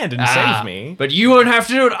my hand and save me. But you won't have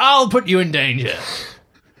to do it. I'll put you in danger.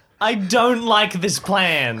 I don't like this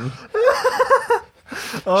plan.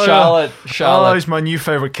 Charlotte. Oh, he's my new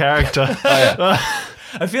favourite character.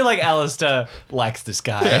 I feel like Allister likes this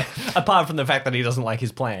guy, apart from the fact that he doesn't like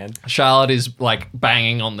his plan. Charlotte is like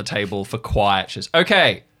banging on the table for quiet. She's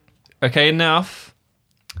okay, enough.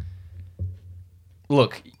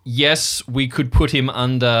 Look, yes, we could put him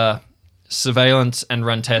under surveillance and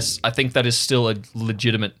run tests. I think that is still a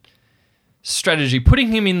legitimate strategy.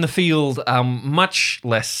 Putting him in the field, much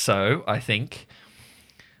less so, I think.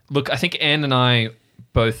 Look, I think Anne and I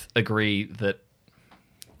both agree that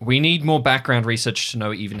we need more background research to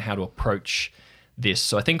know even how to approach this.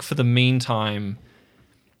 So I think for the meantime,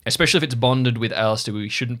 especially if it's bonded with Allister, we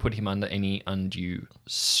shouldn't put him under any undue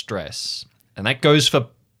stress. And that goes for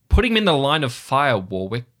putting him in the line of fire,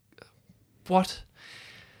 Warwick. What?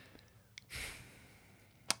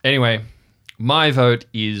 Anyway, my vote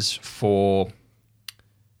is for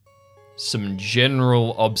some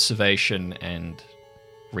general observation and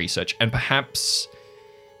research. And perhaps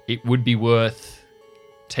it would be worth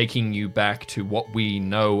taking you back to what we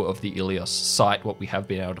know of the Ilios site, what we have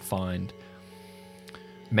been able to find.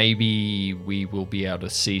 Maybe we will be able to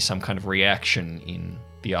see some kind of reaction in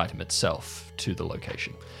the item itself to the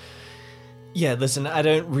location. Yeah, listen, I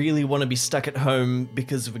don't really want to be stuck at home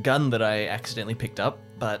because of a gun that I accidentally picked up,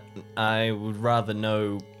 but I would rather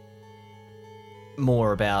know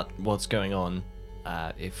more about what's going on.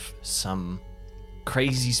 If some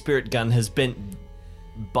crazy spirit gun has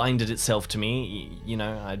binded itself to me, you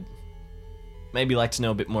know, I'd maybe like to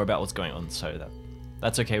know a bit more about what's going on, so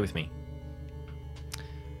that's okay with me.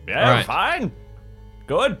 Yeah, right. Fine.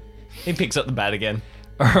 Good. He picks up the bat again.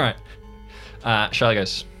 All right. Charlie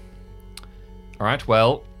goes, all right,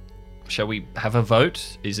 well, shall we have a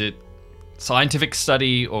vote? Is it scientific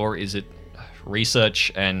study or is it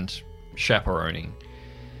research and chaperoning?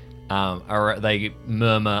 They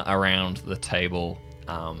murmur around the table,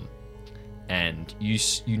 and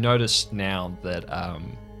you notice now that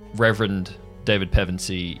Reverend David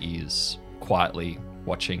Pevensey is quietly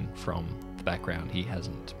watching from the background. He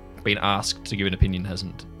hasn't been asked to give an opinion,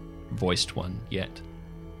 hasn't voiced one yet.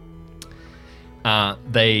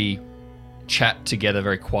 They chat together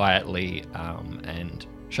very quietly, and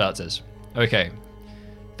Charlotte says, okay,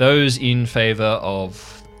 those in favour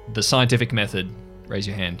of the scientific method, raise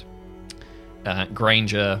your hand.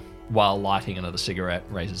 Granger, while lighting another cigarette,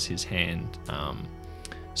 raises his hand.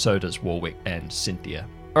 So does Warwick and Cynthia.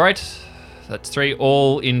 All right, that's 3.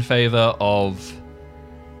 All in favour of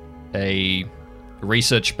a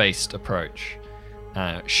research-based approach.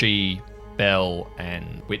 She, Bell,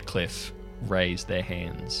 and Whitcliffe raise their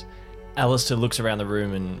hands. Allister looks around the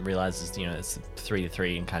room and realizes, you know, it's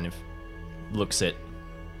 3-3 and kind of looks at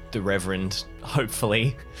the Reverend,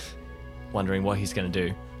 hopefully, wondering what he's going to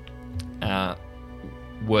do.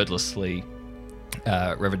 Wordlessly,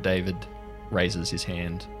 Reverend David raises his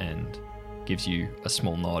hand and gives you a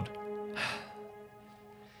small nod.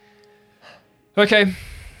 Okay,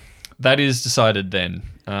 that is decided then.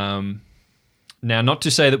 Now, not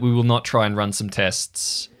to say that we will not try and run some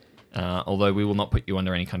tests, although we will not put you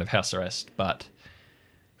under any kind of house arrest, but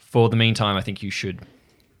for the meantime, I think you should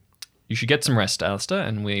get some rest, Allister,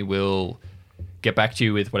 and we will get back to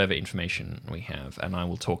you with whatever information we have, and I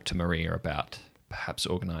will talk to Maria about perhaps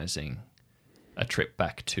organising a trip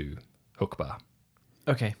back to Hookbar.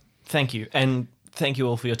 Okay, thank you, and thank you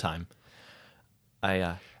all for your time.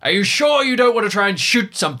 Are you sure you don't want to try and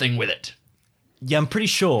shoot something with it? Yeah, I'm pretty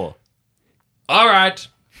sure. All right.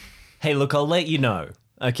 Hey, look, I'll let you know,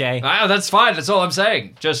 okay? That's fine, that's all I'm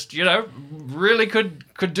saying. Just, you know, really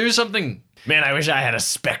could do something. Man, I wish I had a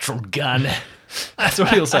spectral gun. That's what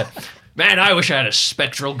he'll say. Man, I wish I had a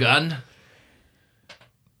spectral gun.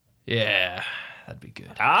 Yeah, that'd be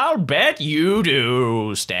good. I'll bet you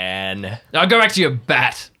do, Stan. Now go back to your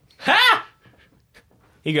bat. Ha!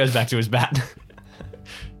 He goes back to his bat.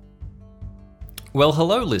 Well,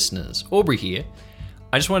 hello, listeners. Aubrey here.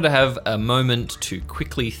 I just wanted to have a moment to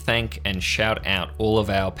quickly thank and shout out all of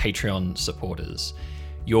our Patreon supporters.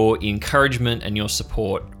 Your encouragement and your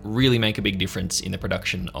support really make a big difference in the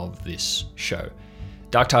production of this show.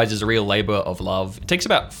 Dark Tides is a real labour of love. It takes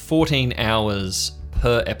about 14 hours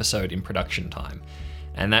per episode in production time,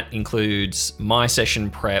 and that includes my session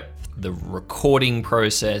prep, the recording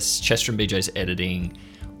process, Chester and BJ's editing,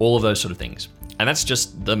 all of those sort of things. And that's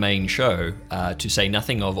just the main show, to say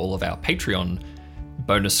nothing of all of our Patreon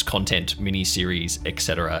bonus content, mini-series,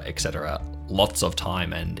 etc., etc. Lots of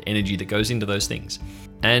time and energy that goes into those things.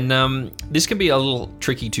 And this can be a little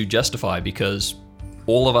tricky to justify because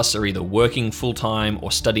all of us are either working full-time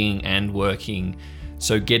or studying and working,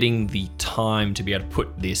 so getting the time to be able to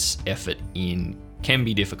put this effort in can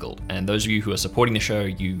be difficult. And those of you who are supporting the show,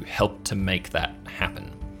 you help to make that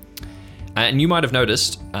happen. And you might have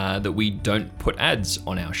noticed that we don't put ads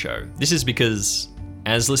on our show. This is because,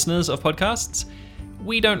 as listeners of podcasts,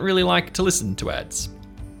 we don't really like to listen to ads.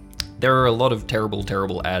 There are a lot of terrible,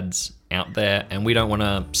 terrible ads out there, and we don't want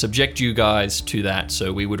to subject you guys to that,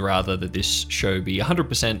 so we would rather that this show be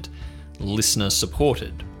 100% listener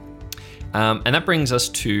supported. And that brings us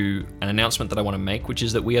to an announcement that I want to make, which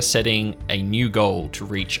is that we are setting a new goal to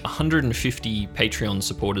reach 150 Patreon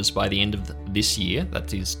supporters by the end of this year,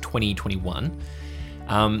 that is 2021,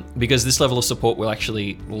 because this level of support will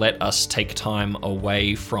actually let us take time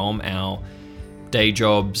away from our day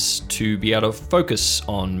jobs to be able to focus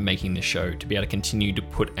on making this show, to be able to continue to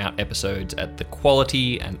put out episodes at the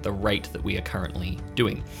quality and the rate that we are currently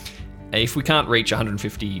doing. If we can't reach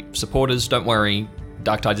 150 supporters, don't worry,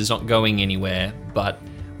 Dark Tides is not going anywhere, but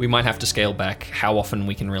we might have to scale back how often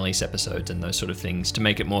we can release episodes and those sort of things to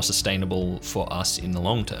make it more sustainable for us in the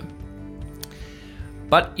long term.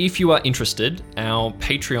 But if you are interested, our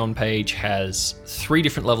Patreon page has 3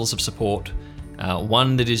 different levels of support.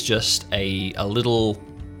 One that is just a little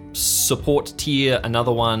support tier,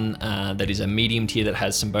 another one that is a medium tier that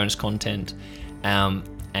has some bonus content,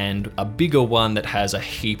 and a bigger one that has a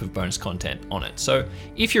heap of bonus content on it. So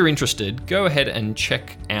if you're interested, go ahead and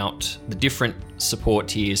check out the different support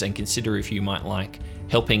tiers and consider if you might like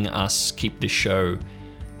helping us keep this show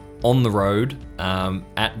on the road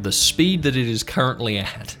at the speed that it is currently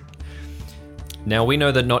at. Now, we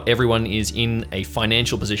know that not everyone is in a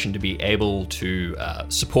financial position to be able to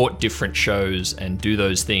support different shows and do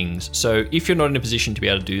those things. So if you're not in a position to be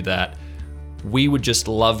able to do that, we would just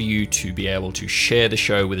love you to be able to share the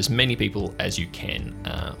show with as many people as you can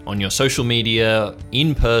on your social media,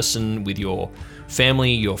 in person, with your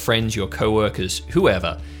family, your friends, your co-workers,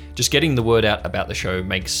 whoever. Just getting the word out about the show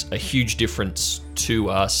makes a huge difference to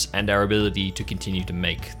us and our ability to continue to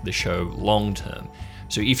make the show long term.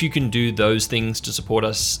 So if you can do those things to support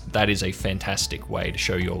us, that is a fantastic way to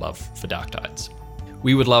show your love for Dark Tides.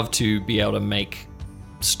 We would love to be able to make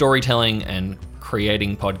storytelling and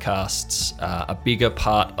creating podcasts a bigger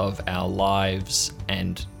part of our lives,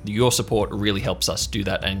 and your support really helps us do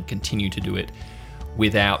that and continue to do it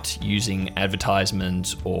without using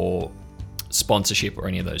advertisements or sponsorship or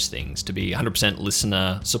any of those things. To be 100%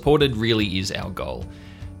 listener supported really is our goal.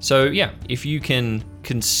 So yeah, if you can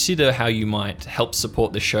consider how you might help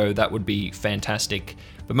support the show, that would be fantastic.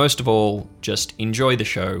 But most of all, just enjoy the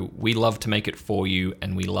show. We love to make it for you,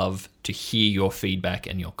 and we love to hear your feedback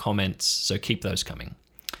and your comments, so keep those coming.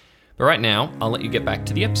 But right now, I'll let you get back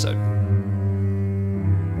to the episode.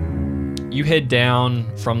 You head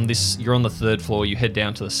down from this, you're on the 3rd floor, you head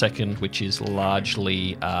down to the 2nd, which is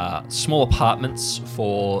largely small apartments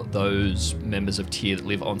for those members of tier that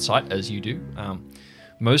live on site, as you do.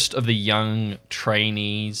 Most of the young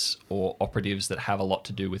trainees or operatives that have a lot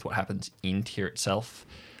to do with what happens in tier itself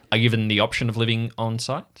are given the option of living on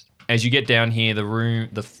site. As you get down here,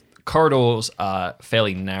 the corridors are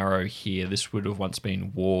fairly narrow here. This would have once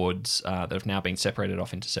been wards that have now been separated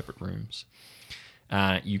off into separate rooms.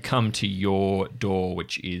 You come to your door,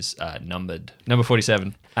 which is numbered, number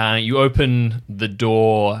 47. You open the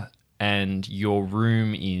door and your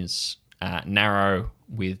room is narrow,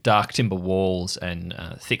 with dark timber walls and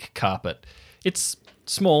thick carpet. It's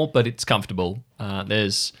small, but it's comfortable.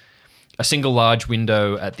 There's a single large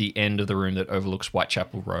window at the end of the room that overlooks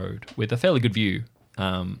Whitechapel Road with a fairly good view.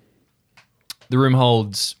 The room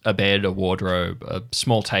holds a bed, a wardrobe, a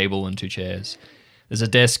small table and 2 chairs. There's a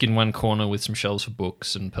desk in one corner with some shelves for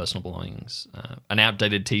books and personal belongings, an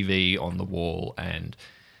outdated TV on the wall, and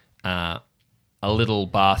a little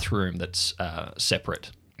bathroom that's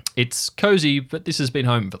separate. It's cozy, but this has been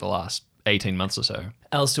home for the last 18 months or so.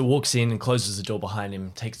 Allister walks in and closes the door behind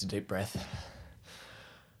him, takes a deep breath.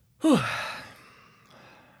 Whew.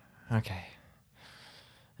 Okay.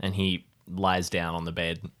 And he lies down on the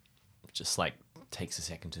bed, just takes a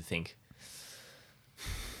second to think.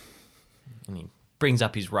 And he brings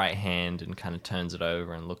up his right hand and kind of turns it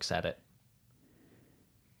over and looks at it.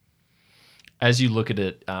 As you look at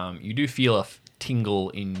it, you do feel a tingle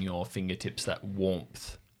in your fingertips, that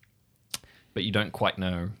warmth, but you don't quite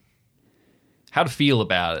know how to feel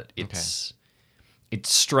about it.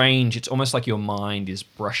 It's strange. It's almost like your mind is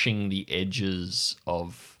brushing the edges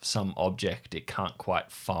of some object it can't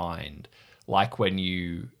quite find, like when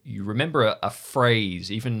you remember a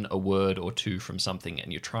phrase, even a word or two from something,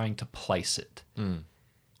 and you're trying to place it.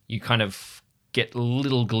 You kind of get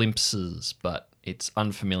little glimpses, but it's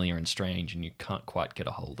unfamiliar and strange, and you can't quite get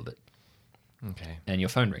a hold of it. Okay. And your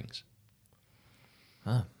phone rings.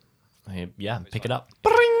 Yeah, pick it up.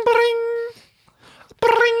 Bring, bring.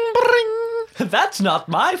 Bring, bring. That's not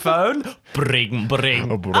my phone. Bring,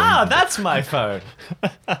 bring. Ah, that's my phone.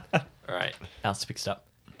 All right. Alistair picks it up.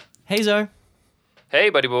 Hey, Zoe. Hey,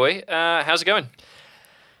 buddy boy. How's it going?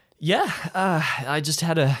 Yeah, I just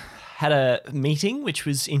had a meeting, which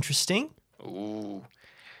was interesting. Ooh.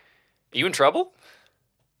 Are you in trouble?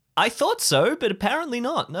 I thought so, but apparently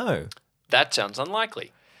not. No. That sounds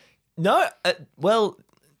unlikely. No. Well,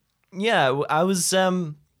 yeah. I was.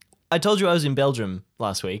 I told you I was in Belgium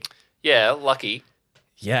last week. Yeah, lucky.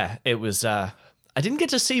 Yeah, it was. I didn't get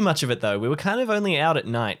to see much of it though. We were kind of only out at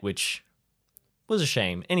night, which was a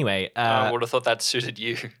shame. Anyway. I would have thought that suited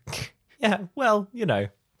you. Yeah. Well, you know.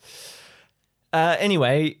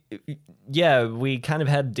 Anyway, yeah, we kind of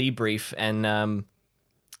had a debrief, and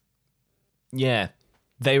yeah,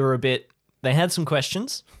 they were a bit. They had some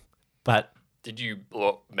questions, but Did you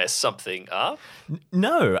mess something up?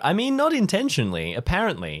 no, I mean not intentionally.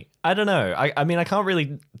 Apparently, I don't know. I mean I can't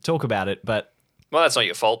really talk about it, but Well, that's not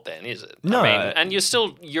your fault then, is it? No, I mean,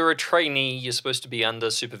 and you're a trainee. You're supposed to be under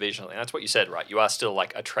supervision. That's what you said, right? You are still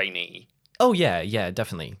like a trainee. oh yeah,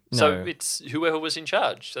 definitely. No, So it's whoever was in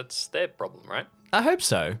charge. That's their problem, right? I hope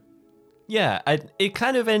so. Yeah, it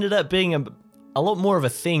kind of ended up being a lot more of a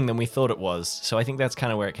thing than we thought it was. So I think that's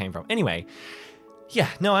kind of where it came from. Anyway, yeah,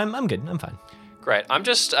 no, I'm good. I'm fine. Great. I'm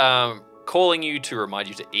just calling you to remind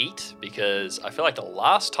you to eat because I feel like the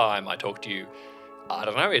last time I talked to you, I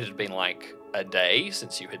don't know, it had been like a day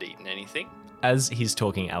since you had eaten anything. As he's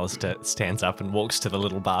talking, Allister stands up and walks to the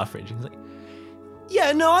little bar fridge. He's like,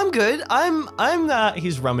 "Yeah, no, I'm good.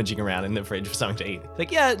 He's rummaging around in the fridge for something to eat. He's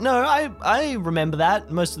like, "Yeah, no, I remember that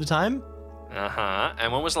most of the time." Uh-huh.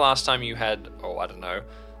 And when was the last time you had, I don't know,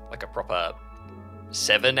 like a proper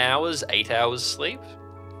 7 hours, 8 hours sleep?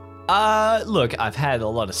 Look, I've had a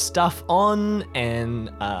lot of stuff on,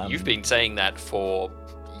 and You've been saying that for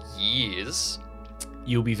years.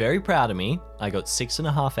 you'll be very proud of me. I got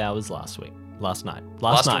 6.5 hours last night. Last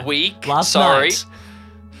night. week? Last Sorry. night.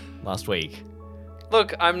 Last week.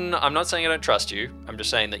 Look, I'm not saying I don't trust you. I'm just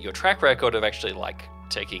saying that your track record of actually, like,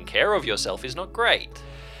 taking care of yourself is not great.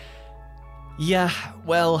 Yeah,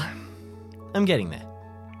 well, I'm getting there.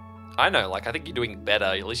 I know, like, I think you're doing better.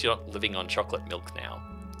 At least you're not living on chocolate milk now.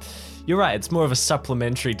 You're right, it's more of a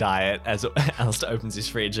supplementary diet as Alistair opens his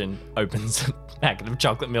fridge and opens a packet of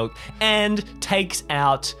chocolate milk and takes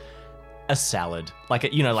out a salad. Like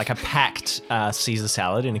a packed Caesar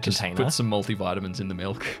salad in a container. Put some multivitamins in the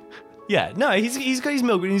milk. Yeah, no, he's got his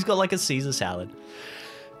milk and he's got like a Caesar salad.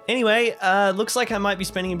 Anyway, looks like I might be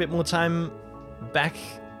spending a bit more time back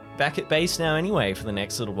at base now anyway for the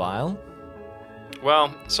next little while.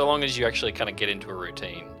 Well, so long as you actually kind of get into a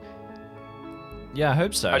routine. Yeah, I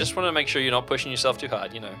hope so. I just want to make sure you're not pushing yourself too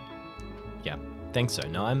hard, you know. Yeah, think so.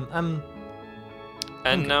 No, I'm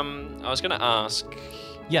And I was going to ask,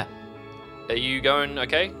 yeah. are you going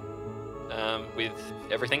okay with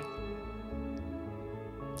everything?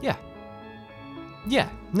 Yeah. Yeah.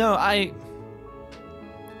 No,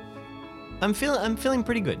 I'm feeling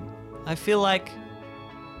pretty good. I feel like,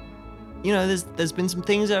 you know, there's been some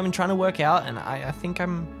things that I've been trying to work out, and I think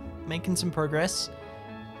I'm making some progress.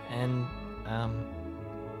 And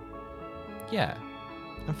yeah,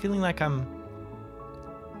 I'm feeling like I'm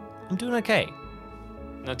doing okay.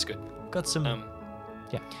 That's good. Got some.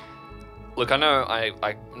 Yeah. Look, I know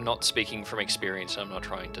I'm not speaking from experience. I'm not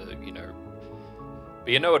trying to, you know,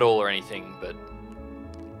 be a know-it-all or anything, but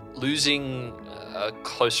losing a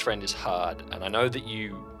close friend is hard. And I know that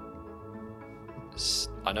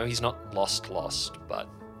I know he's not lost, but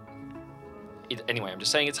anyway, I'm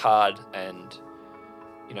just saying it's hard. And,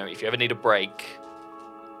 you know, if you ever need a break,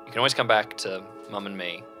 you can always come back to Mum and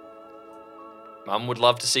me. Mum would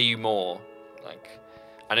love to see you more. Like,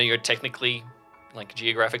 I know you're technically, like,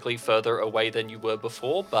 geographically further away than you were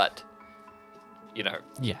before, but, you know,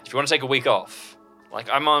 Yeah. if you want to take a week off, like,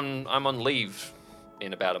 I'm on leave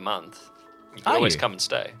in about a month. You can Are always you? come and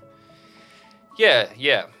stay.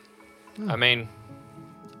 Yeah. I mean,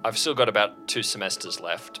 I've still got about 2 semesters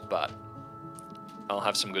left, but I'll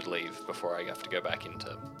have some good leave before I have to go back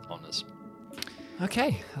into honours.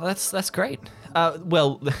 Okay, well, that's great.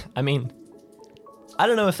 Well, I mean, I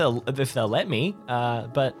don't know if they'll let me,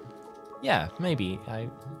 but yeah, maybe.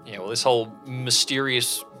 Yeah, well, this whole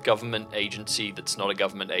mysterious government agency that's not a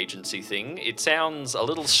government agency thing, it sounds a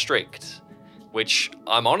little strict. which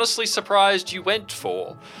I'm honestly surprised you went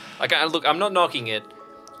for. Like, look, I'm not knocking it.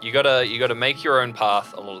 You gotta make your own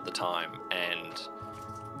path a lot of the time, and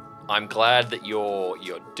I'm glad that you're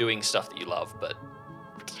doing stuff that you love. But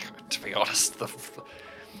to be honest,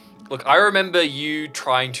 look, I remember you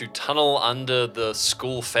trying to tunnel under the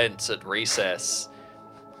school fence at recess.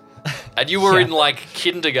 And you were in like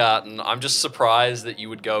kindergarten. I'm just surprised that you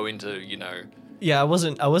would go into, Yeah, I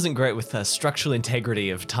wasn't great with the structural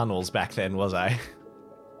integrity of tunnels back then, was I?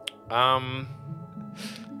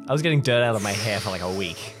 I was getting dirt out of my hair for like a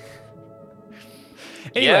week.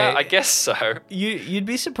 Anyway, yeah, I guess so. You'd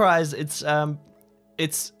be surprised. It's a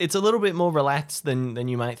little bit more relaxed than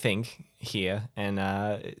you might think here, and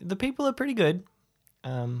the people are pretty good.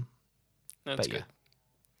 That's good.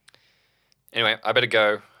 Anyway, I better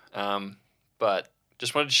go. But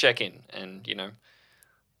just wanted to check in and,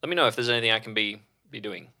 let me know if there's anything I can be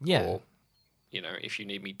doing. Yeah. Or, if you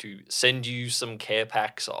need me to send you some care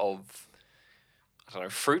packs of, I don't know,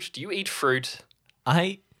 fruit. Do you eat fruit?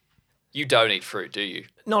 You don't eat fruit, do you?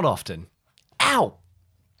 Not often. Ow!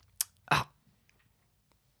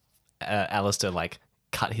 Allister, like,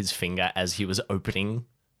 cut his finger as he was opening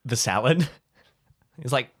the salad.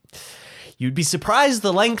 He's like, you'd be surprised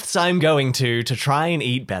the lengths I'm going to try and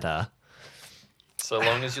eat better. So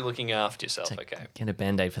long as you're looking after yourself, okay. Get a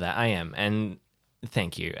Band-Aid for that. I am, and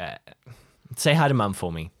thank you. Say hi to Mum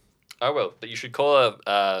for me. I will, but you should call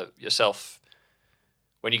her yourself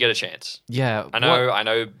when you get a chance. Yeah. I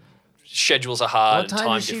know schedules are hard. What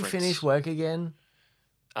time does she finish work again?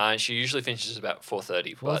 She usually finishes about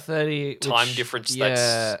 4:30. 4:30. Time difference,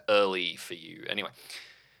 that's early for you. Anyway.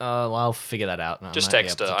 Well, I'll figure that out. Just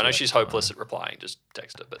text her. I know she's hopeless at replying. Just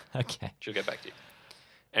text her, but okay. She'll get back to you.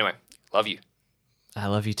 Anyway, love you. I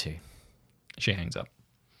love you too. She hangs up.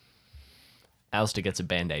 Allister gets a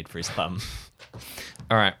Band-Aid for his thumb.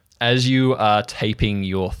 All right. As you are taping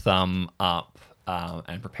your thumb up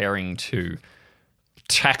and preparing to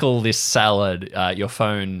tackle this salad, your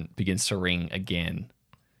phone begins to ring again.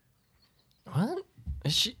 What?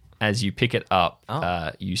 Is she? As you pick it up,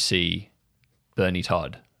 you see Bernie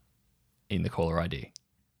Todd in the caller ID.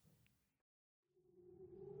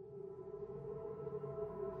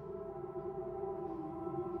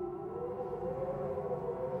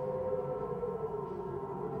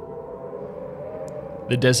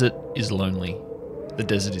 The desert is lonely. The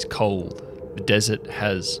desert is cold. The desert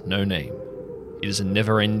has no name. It is a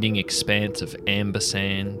never-ending expanse of amber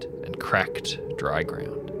sand and cracked, dry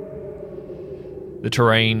ground. The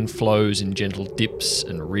terrain flows in gentle dips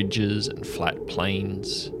and ridges and flat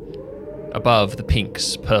plains. Above, the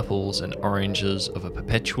pinks, purples, and oranges of a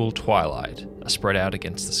perpetual twilight are spread out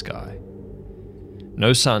against the sky.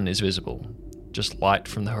 No sun is visible, just light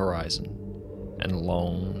from the horizon and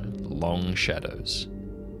long, long shadows.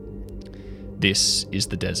 This is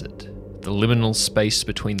the desert, the liminal space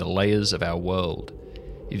between the layers of our world.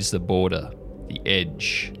 It is the border, the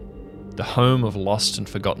edge, the home of lost and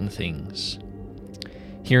forgotten things.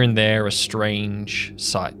 Here and there are strange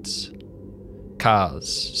sights.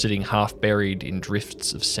 Cars sitting half buried in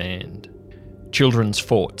drifts of sand. Children's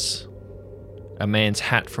forts. A man's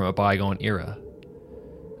hat from a bygone era.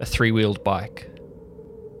 A three-wheeled bike.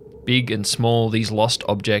 Big and small, these lost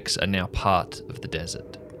objects are now part of the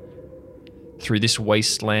desert. Through this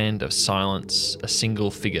wasteland of silence, a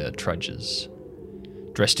single figure trudges.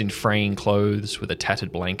 Dressed in fraying clothes with a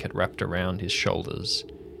tattered blanket wrapped around his shoulders,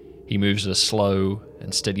 he moves at a slow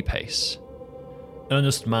and steady pace.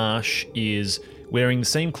 Ernest Marsh is wearing the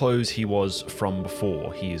same clothes he was from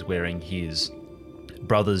before. He is wearing his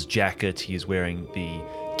brother's jacket. He is wearing the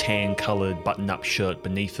tan-coloured button-up shirt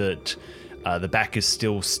beneath it. The back is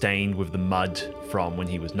still stained with the mud from when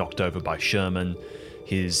he was knocked over by Sherman.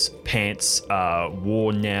 His pants are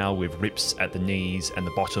worn now with rips at the knees, and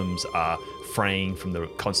the bottoms are fraying from the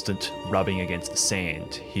constant rubbing against the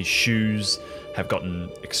sand. His shoes have gotten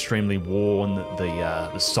extremely worn.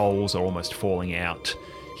 The soles are almost falling out.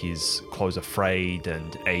 His clothes are frayed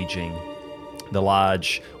and aging. The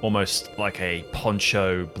large, almost like a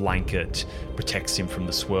poncho blanket, protects him from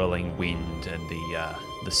the swirling wind and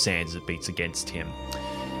the sand as it beats against him.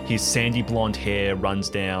 His sandy blonde hair runs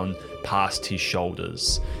down past his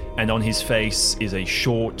shoulders, and on his face is a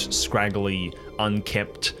short, scraggly,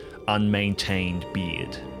 unkempt, unmaintained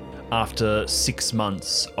beard. After 6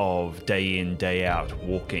 months of day in, day out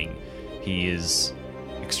walking, he is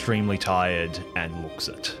extremely tired and looks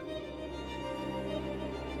it.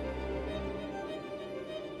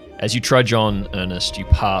 As you trudge on, Ernest, you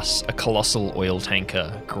pass a colossal oil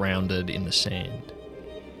tanker grounded in the sand.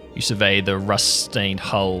 You survey the rust-stained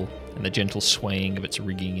hull and the gentle swaying of its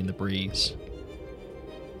rigging in the breeze.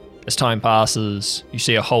 As time passes, you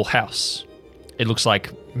see a whole house. It looks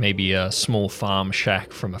like maybe a small farm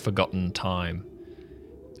shack from a forgotten time.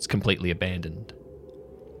 It's completely abandoned.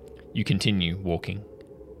 You continue walking.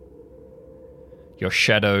 Your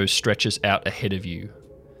shadow stretches out ahead of you,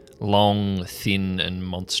 long, thin, and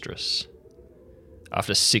monstrous.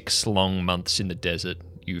 After 6 long months in the desert,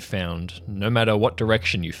 you've found no matter what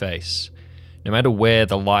direction you face, no matter where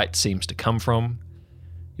the light seems to come from,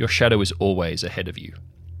 your shadow is always ahead of you,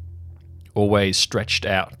 always stretched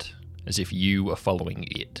out as if you are following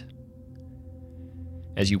it.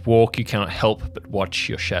 As you walk, you cannot help but watch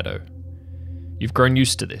your shadow. You've grown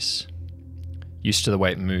used to this, used to the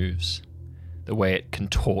way it moves, the way it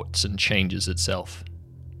contorts and changes itself.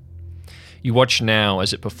 You watch now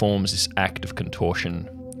as it performs this act of contortion,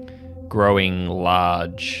 growing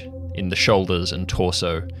large in the shoulders and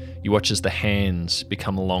torso. You watch as the hands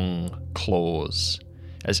become long claws,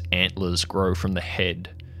 as antlers grow from the head,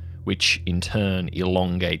 which in turn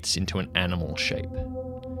elongates into an animal shape.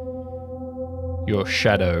 Your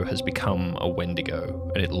shadow has become a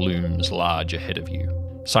Wendigo, and it looms large ahead of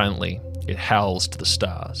you. Silently, it howls to the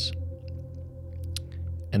stars.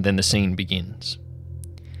 And then the scene begins.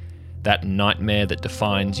 That nightmare that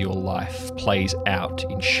defines your life plays out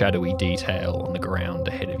in shadowy detail on the ground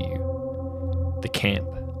ahead of you. The camp,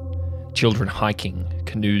 children hiking,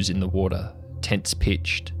 canoes in the water, tents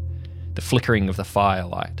pitched, the flickering of the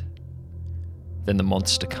firelight. Then the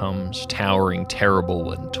monster comes, towering,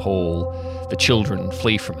 terrible and tall. The children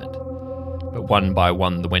flee from it. But one by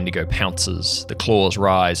one the Wendigo pounces, the claws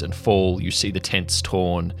rise and fall. You see the tents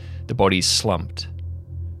torn, the bodies slumped.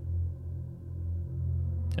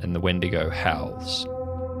 And the Wendigo howls.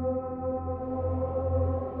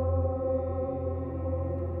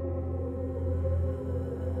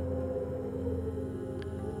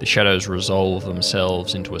 The shadows resolve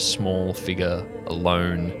themselves into a small figure,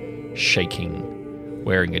 alone, shaking,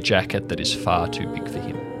 wearing a jacket that is far too big for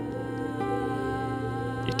him.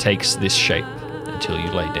 It takes this shape until you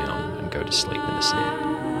lay down and go to sleep in the sand.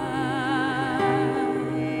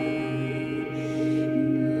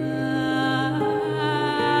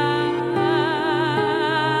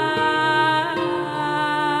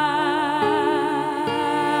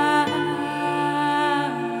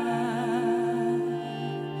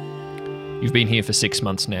 You've been here for 6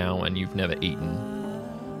 months now and you've never eaten.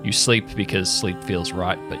 You sleep because sleep feels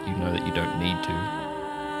right, but you know that you don't need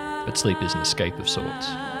to. But sleep is an escape of sorts.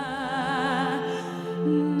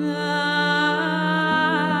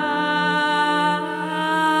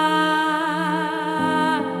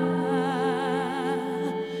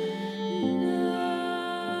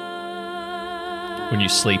 When you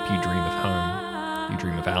sleep, you dream of home. You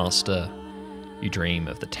dream of Allister. You dream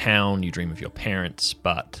of the town. You dream of your parents,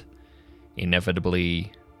 but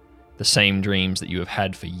inevitably, the same dreams that you have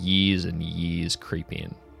had for years and years creep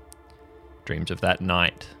in. Dreams of that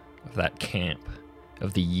night, of that camp,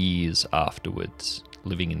 of the years afterwards,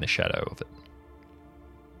 living in the shadow of it.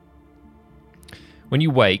 When you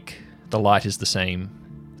wake, the light is the same,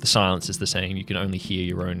 the silence is the same. You can only hear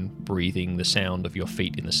your own breathing, the sound of your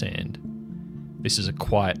feet in the sand. This is a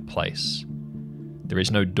quiet place. There is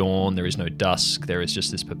no dawn, there is no dusk, there is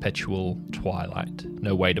just this perpetual twilight.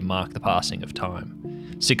 No way to mark the passing of time.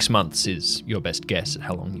 6 months is your best guess at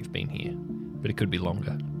how long you've been here, but it could be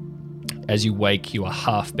longer. As you wake, you are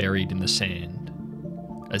half buried in the sand,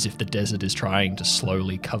 as if the desert is trying to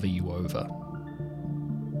slowly cover you over.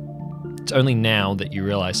 It's only now that you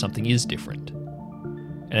realize something is different.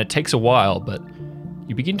 And it takes a while, but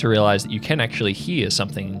you begin to realize that you can actually hear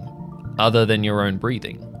something other than your own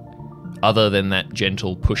breathing. Other than that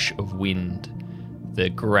gentle push of wind,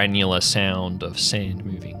 the granular sound of sand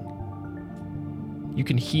moving. You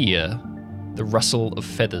can hear the rustle of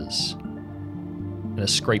feathers and a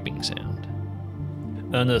scraping sound.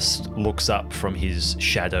 Ernest looks up from his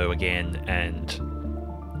shadow again and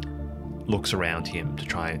looks around him to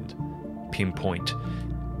try and pinpoint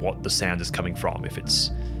what the sound is coming from. If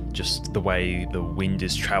it's just the way the wind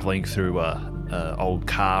is traveling through a old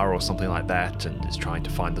car or something like that, and is trying to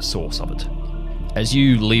find the source of it. As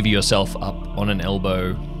you lever yourself up on an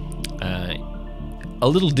elbow, a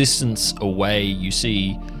little distance away, you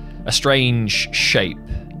see a strange shape.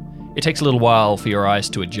 It takes a little while for your eyes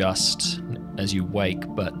to adjust as you wake,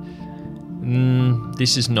 but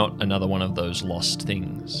this is not another one of those lost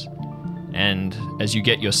things. And as you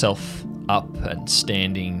get yourself up and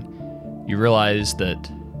standing, you realize that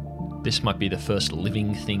this might be the first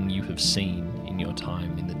living thing you have seen in your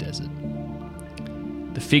time in the desert.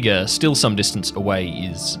 The figure, still some distance away,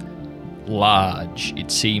 is large. It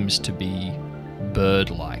seems to be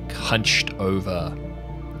bird-like, hunched over,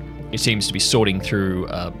 It seems to be sorting through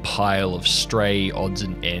a pile of stray odds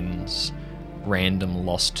and ends, random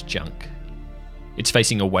lost junk. It's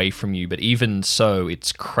facing away from you, but even so,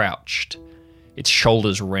 it's crouched, its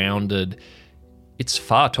shoulders rounded. It's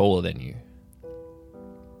far taller than you.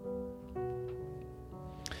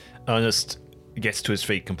 Ernest gets to his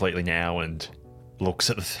feet completely now and looks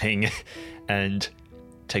at the thing and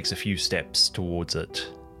takes a few steps towards it.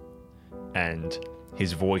 And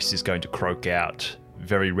his voice is going to croak out,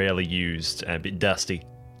 very rarely used and a bit dusty.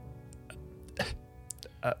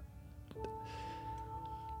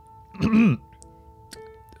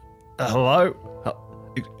 Hello?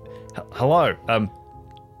 Hello?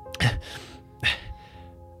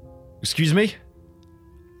 Excuse me?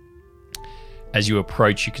 As you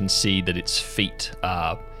approach, you can see that its feet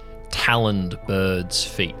are taloned birds'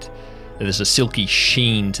 feet. There's a silky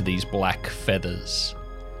sheen to these black feathers.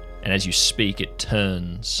 And as you speak, it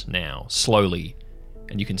turns now, slowly,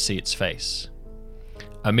 and you can see its face.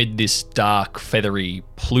 Amid this dark, feathery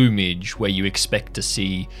plumage where you expect to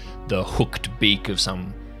see the hooked beak of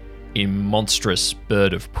some monstrous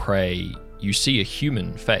bird of prey, you see a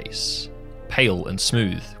human face, pale and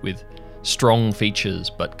smooth, with strong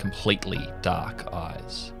features but completely dark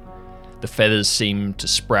eyes. The feathers seem to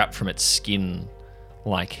sprout from its skin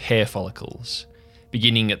like hair follicles,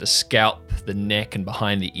 beginning at the scalp, the neck, and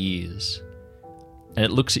behind the ears. And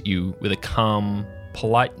it looks at you with a calm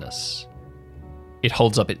politeness. It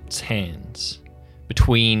holds up its hands.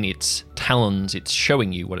 Between its talons, it's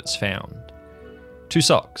showing you what it's found. 2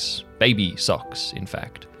 socks, baby socks, in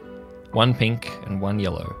fact. 1 pink and 1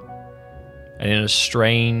 yellow. And in a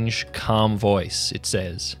strange, calm voice, it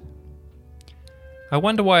says, "I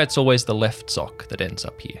wonder why it's always the left sock that ends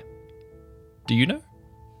up here. Do you know?"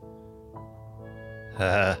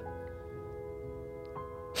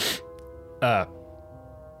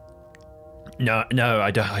 No,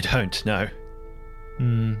 I don't know.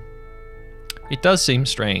 It does seem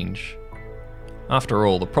strange. After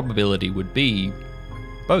all, the probability would be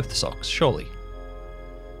both socks, surely.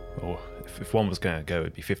 Or if one was going to go,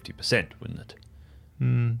 it'd be 50%, wouldn't it?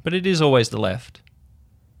 But it is always the left.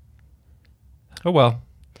 Oh well.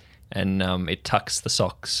 And it tucks the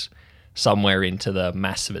socks somewhere into the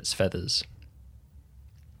mass of its feathers.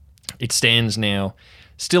 It stands now,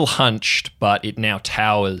 still hunched, but it now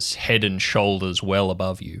towers head and shoulders well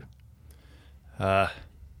above you. Are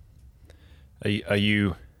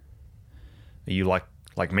you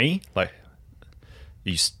like me? Like, are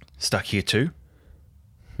you stuck here too?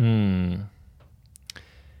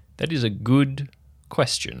 That is a good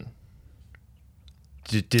question.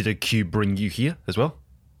 Did a cube bring you here as well?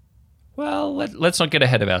 Well, let's not get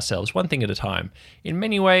ahead of ourselves. One thing at a time. In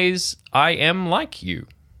many ways, I am like you.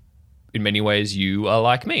 In many ways, you are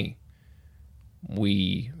like me.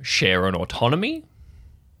 We share an autonomy.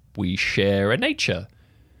 We share a nature.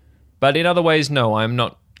 But in other ways, no, I'm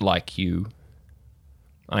not like you.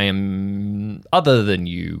 I am other than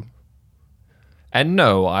you. And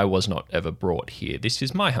no, I was not ever brought here. This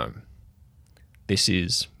is my home. This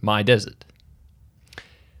is my desert.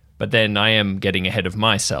 But then I am getting ahead of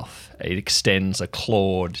myself. It extends a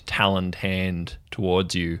clawed, taloned hand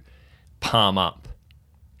towards you, palm up.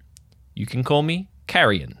 You can call me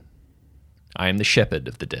Carrion. I am the shepherd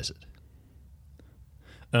of the desert.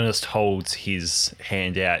 Ernest holds his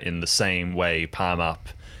hand out in the same way, palm up,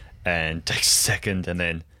 and takes a second, and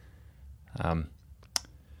then,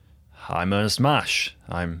 I'm Ernest Marsh.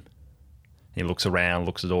 He looks around,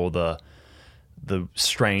 looks at all the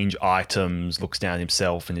strange items, looks down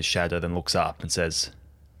himself in his shadow, then looks up and says,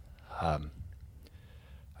 I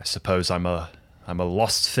suppose I'm a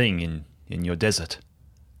lost thing in your desert.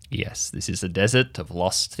 Yes, this is a desert of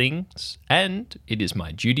lost things, and it is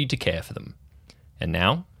my duty to care for them. And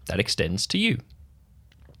now, that extends to you.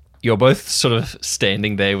 You're both sort of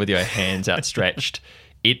standing there with your hands outstretched.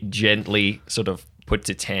 It gently sort of puts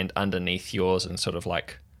its hand underneath yours and sort of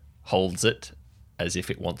like holds it as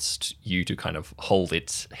if it wants you to kind of hold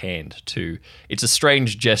its hand too. It's a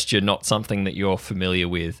strange gesture, not something that you're familiar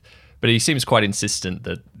with, but he seems quite insistent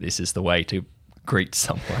that this is the way to greet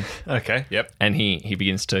someone. Okay, yep. And he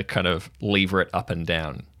begins to kind of lever it up and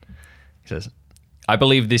down. He says, "I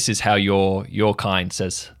believe this is how your kind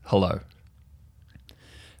says hello."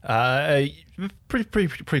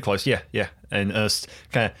 Pretty close, yeah. And Ernest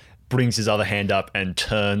kind of brings his other hand up and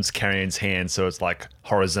turns Carrion's hand so it's like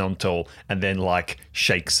horizontal, and then like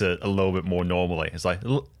shakes it a little bit more normally. It's like a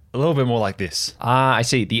little bit more like this. Ah, I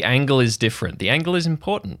see. The angle is different. The angle is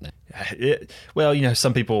important. Well,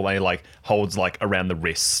 some people they like holds like around the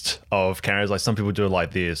wrist of Carrion's. Like some people do it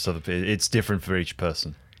like this, so it's different for each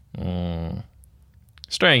person.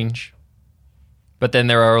 Strange. But then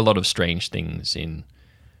there are a lot of strange things in,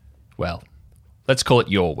 well, let's call it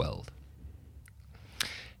your world.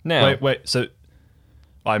 Now, Wait. So,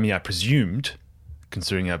 I mean, I presumed,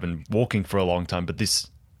 considering I've been walking for a long time, but this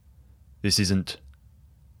isn't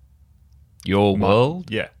your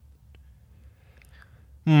world? Yeah.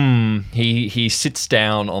 He sits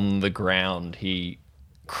down on the ground. He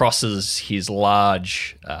crosses his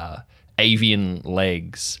large avian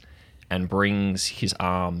legs and brings his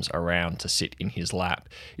arms around to sit in his lap.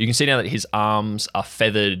 You can see now that his arms are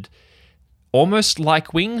feathered almost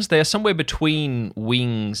like wings. They are somewhere between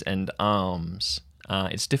wings and arms.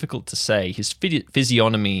 It's difficult to say. His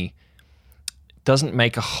physiognomy doesn't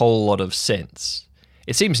make a whole lot of sense.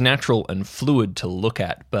 It seems natural and fluid to look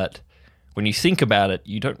at, but when you think about it,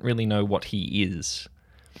 you don't really know what he is.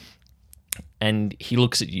 And he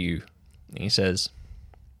looks at you and he says,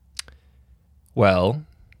 well,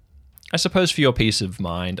 I suppose for your peace of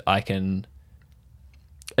mind, I can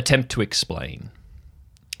attempt to explain.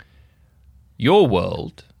 Your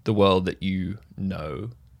world, the world that you know,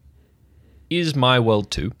 is my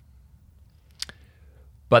world too.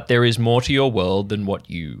 But there is more to your world than what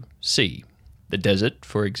you see. The desert,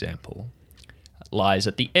 for example, lies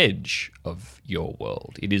at the edge of your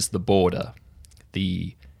world. It is the border,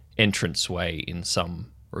 the entranceway in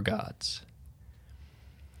some regards.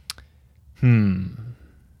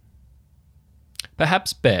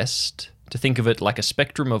 Perhaps best to think of it like a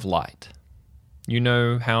spectrum of light. You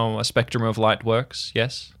know how a spectrum of light works,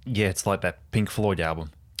 yes? Yeah, it's like that Pink Floyd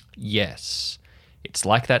album. Yes, it's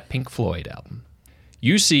like that Pink Floyd album.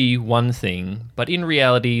 You see one thing, but in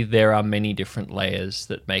reality there are many different layers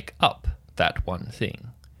that make up that one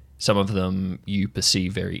thing. Some of them you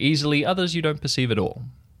perceive very easily, others you don't perceive at all.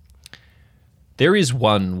 There is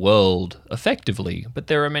one world, effectively, but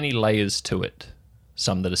there are many layers to it.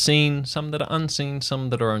 Some that are seen, some that are unseen, some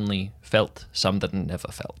that are only felt, some that are never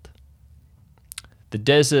felt. The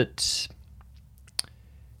desert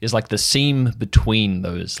is like the seam between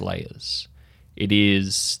those layers. It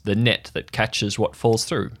is the net that catches what falls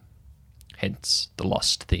through, hence the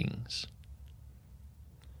lost things.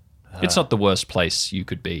 It's not the worst place you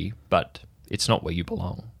could be, but it's not where you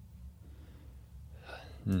belong.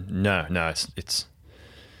 No, it's.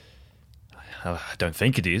 I don't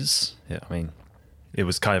think it is. Yeah, I mean, it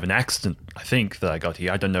was kind of an accident, I think, that I got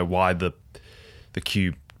here. I don't know why the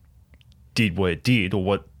cube did what it did, or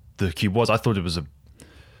what the cube was. I thought it was a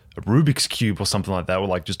Rubik's cube or something like that, or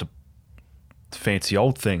like just a fancy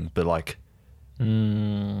old thing. But like,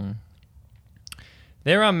 there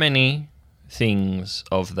are many things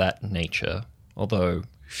of that nature, although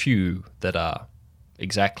few that are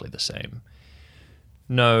exactly the same.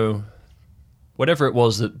 No, whatever it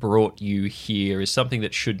was that brought you here is something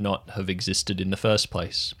that should not have existed in the first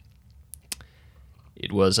place.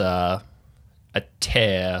 It was a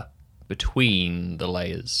tear between the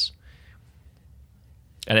layers.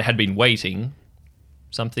 And it had been waiting.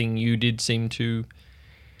 Something you did seem to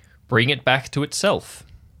bring it back to itself,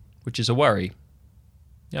 which is a worry.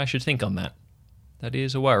 Yeah, I should think on that. That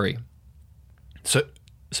is a worry. so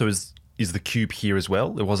is the cube here as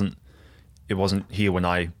well? It wasn't here when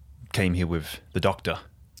I came here with the doctor.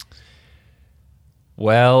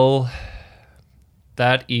 Well,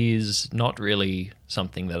 that is not really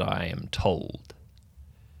something that I am told.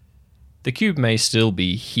 The cube may still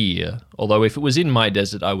be here, although if it was in my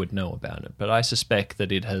desert, I would know about it. But I suspect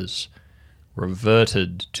that it has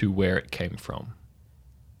reverted to where it came from.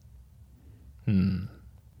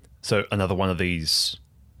 So another one of these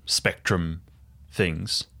spectrum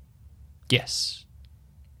things. Yes.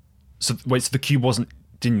 So wait, so the cube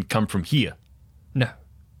didn't come from here? No.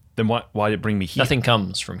 Then why did it bring me here? Nothing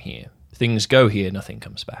comes from here. Things go here, nothing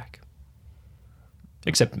comes back.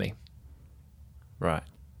 Except me. Right.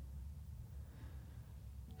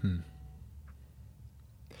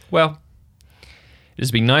 Well, it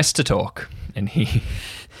has been nice to talk. And he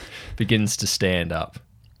begins to stand up.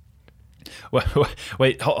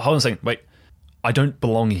 Wait, hold on a second. Wait, I don't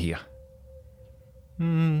belong here.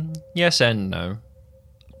 Yes and no.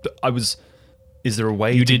 Is there a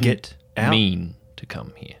way You to didn't get out? mean to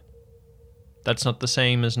come here. That's not the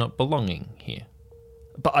same as not belonging here.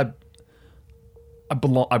 But I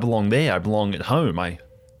belong there. I belong at home. I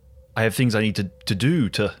have things I need to do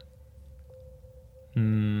to...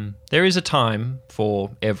 There is a time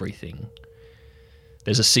for everything.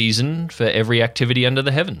 There's a season for every activity under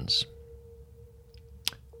the heavens.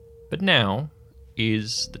 But now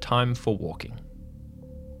is the time for walking.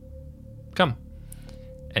 Come.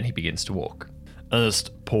 And he begins to walk.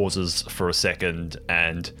 Ernest pauses for a second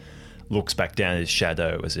and looks back down at his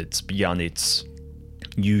shadow as it's begun its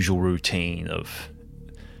usual routine of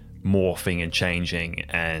morphing and changing,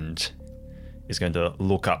 and is going to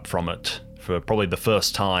look up from it for probably the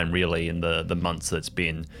first time really in the months that it's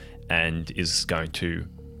been, and is going to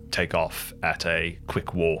take off at a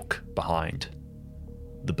quick walk behind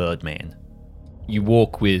the Birdman. You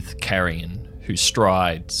walk with Carrion, who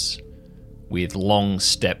strides with long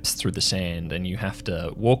steps through the sand, and you have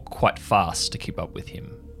to walk quite fast to keep up with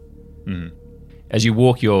him. As you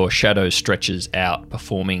walk, your shadow stretches out,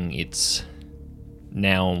 performing its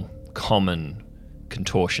now common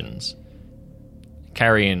contortions.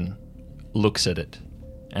 Carrion looks at it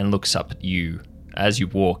and looks up at you. As you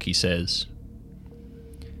walk, he says,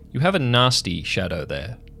 "You have a nasty shadow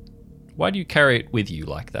there. Why do you carry it with you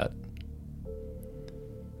like that?"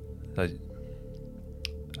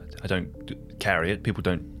 I don't carry it.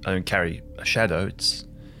 I don't carry a shadow. It's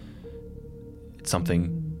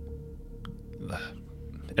something.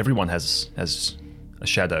 Everyone has a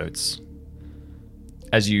shadow.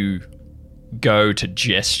 As you go to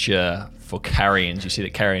gesture for Carrion's, you see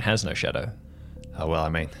that Carrion has no shadow. Oh, well, I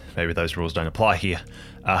mean, maybe those rules don't apply here.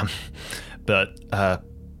 But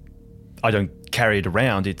I don't carry it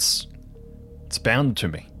around. It's bound to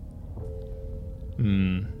me.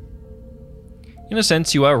 In a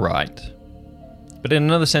sense, you are right. But in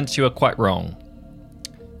another sense, you are quite wrong.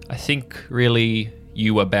 I think, really,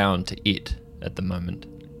 you are bound to it at the moment.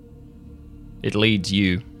 It leads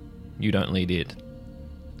you. You don't lead it.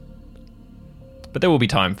 But there will be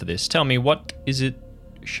time for this. Tell me, what is it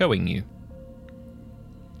showing you?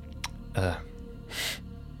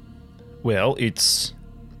 Well, it's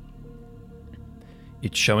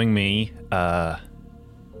showing me a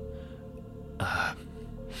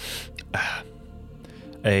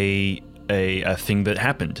thing that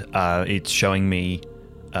happened. It's showing me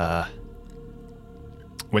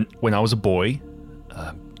when I was a boy.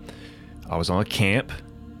 I was on a camp.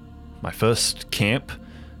 My first camp.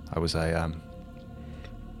 I was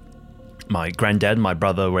my granddad and my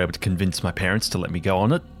brother were able to convince my parents to let me go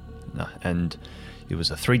on it. And it was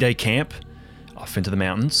a 3-day camp off into the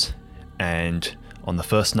mountains. And on the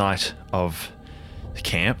first night of the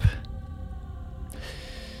camp,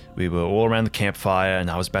 we were all around the campfire, and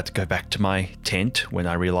I was about to go back to my tent when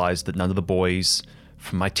I realized that none of the boys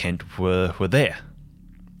from my tent were there.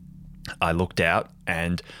 I looked out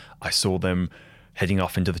and I saw them heading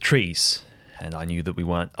off into the trees, and I knew that we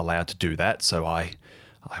weren't allowed to do that, so I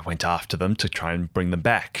went after them to try and bring them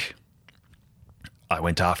back. I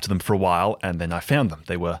went after them for a while, and then I found them.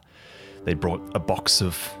 They brought a box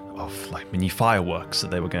of like mini fireworks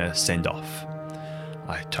that they were going to send off.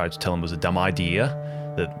 I tried to tell them it was a dumb idea,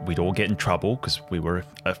 that we'd all get in trouble because we were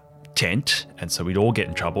a tent, and so we'd all get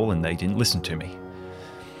in trouble, and they didn't listen to me.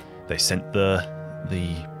 They sent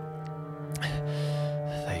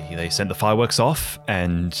they sent the fireworks off,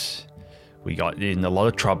 and we got in a lot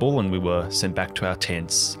of trouble, and we were sent back to our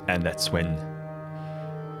tents, and that's when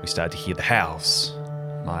we started to hear the howls.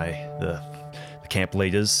 The camp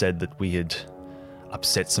leaders said that we had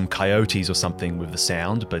upset some coyotes or something with the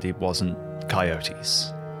sound, but it wasn't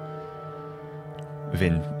coyotes.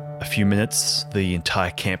 Within a few minutes, the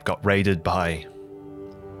entire camp got raided by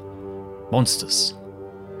monsters.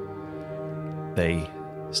 They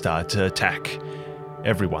started to attack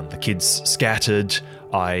everyone. The kids scattered,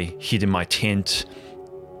 I hid in my tent,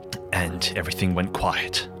 and everything went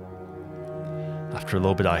quiet. After a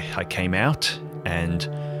little bit, I came out, and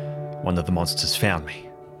one of the monsters found me.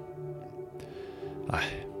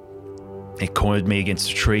 It cornered me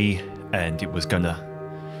against a tree, and it was gonna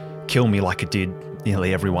kill me like it did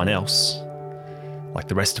nearly everyone else, like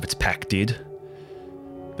the rest of its pack did.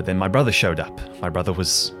 But then my brother showed up. My brother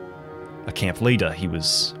was a camp leader. He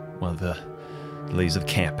was one of the leaders of the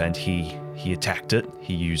camp, and he attacked it.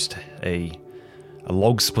 He used a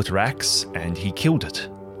log splitter axe, and he killed it.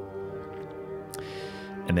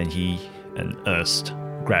 And then Ernest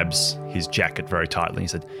grabs his jacket very tightly. He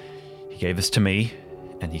said, he gave this to me,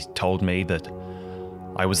 and he told me that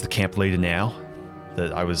I was the camp leader now,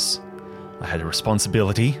 that I had a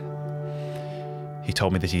responsibility. He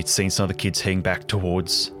told me that he had seen some of the kids heading back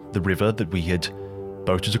towards the river that we had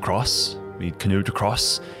boated across, we had canoed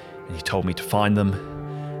across, and he told me to find them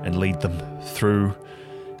and lead them through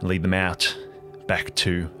and lead them out back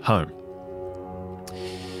to home.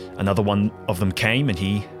 Another one of them came, and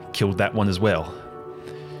he killed that one as well.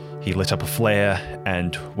 He lit up a flare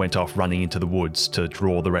and went off running into the woods to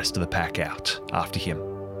draw the rest of the pack out after him.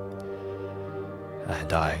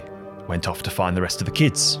 And I went off to find the rest of the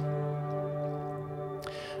kids.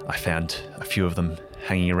 I found a few of them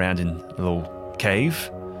hanging around in a little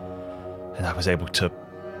cave, and I was able to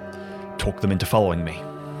talk them into following me.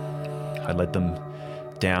 I led them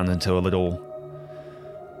down into a little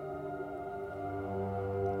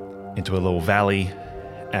into a little valley,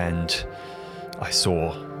 and I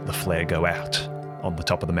saw the flare go out on the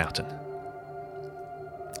top of the mountain.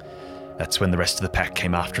 That's when the rest of the pack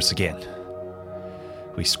came after us again.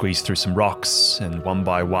 We squeezed through some rocks, and one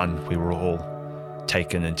by one we were all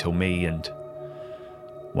taken until me and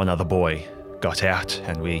one other boy got out,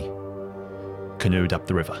 and we canoed up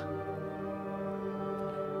the river.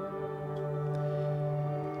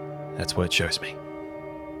 That's what it shows me.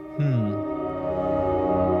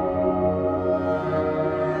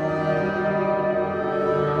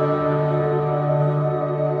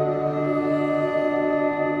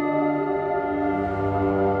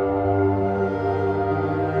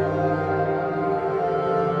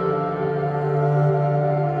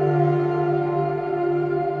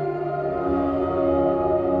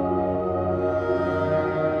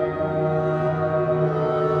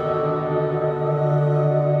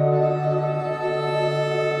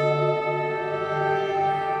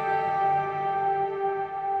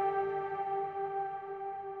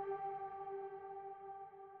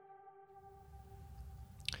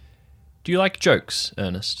 Do you like jokes,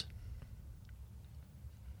 Ernest?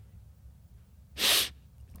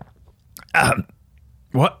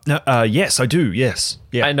 What? No, yes, I do, yes.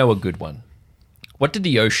 Yeah. I know a good one. What did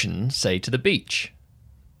the ocean say to the beach?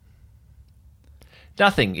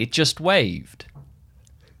 Nothing, it just waved.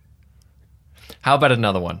 How about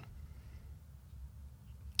another one?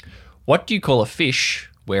 What do you call a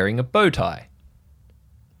fish wearing a bow tie?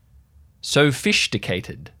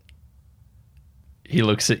 Sophisticated. He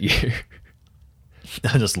looks at you.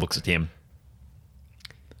 I just looks at him.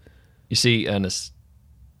 You see, Ernest,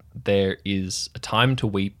 there is a time to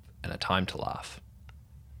weep and a time to laugh.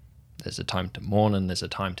 There's a time to mourn and there's a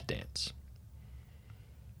time to dance.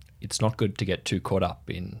 It's not good to get too caught up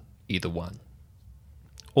in either one.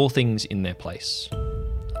 All things in their place.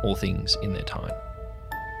 All things in their time.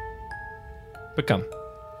 But come.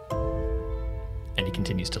 And he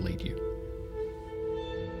continues to lead you.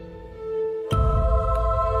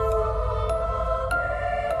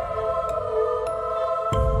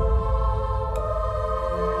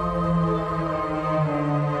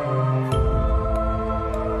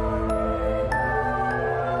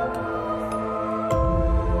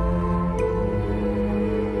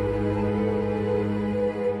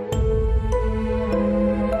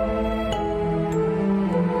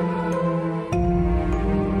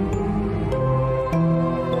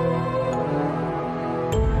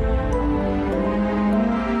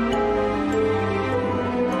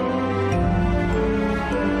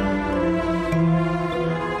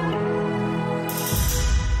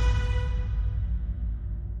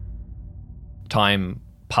 Time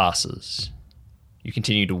passes. You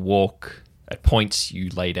continue to walk. At points, you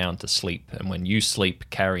lay down to sleep, and when you sleep,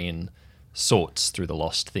 Carrion sorts through the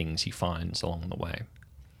lost things he finds along the way.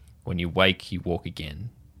 When you wake, you walk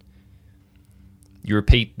again. You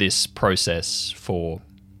repeat this process for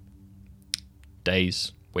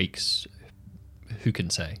days, weeks, who can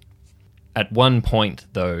say? At one point,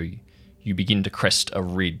 though, you begin to crest a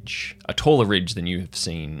ridge, a taller ridge than you have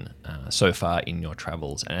seen so far in your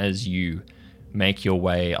travels, and as you make your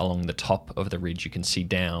way along the top of the ridge, you can see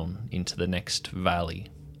down into the next valley.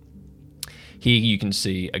 Here you can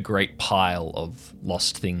see a great pile of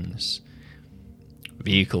lost things.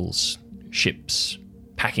 Vehicles, ships,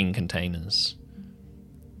 packing containers.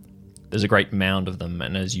 There's a great mound of them,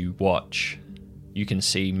 and as you watch, you can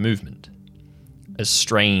see movement. As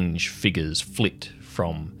strange figures flit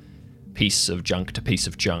from piece of junk to piece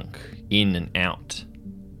of junk, in and out.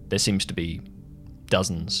 There seems to be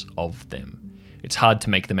dozens of them. It's hard to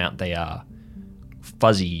make them out. They are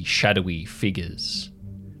fuzzy, shadowy figures.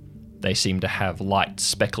 They seem to have light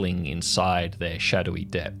speckling inside their shadowy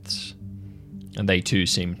depths. And they too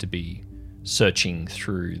seem to be searching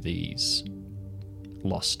through these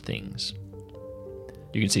lost things.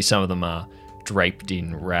 You can see some of them are draped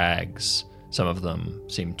in rags. Some of them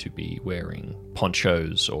seem to be wearing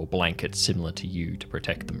ponchos or blankets similar to you to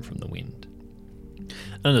protect them from the wind.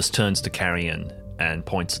 Ernest turns to Carrion and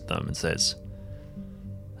points at them and says,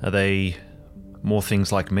 "Are they more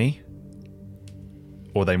things like me?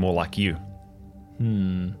 Or are they more like you?"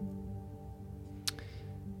 In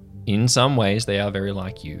some ways, they are very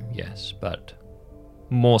like you, yes, but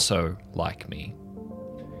more so like me.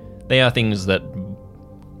 They are things that,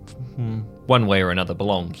 one way or another,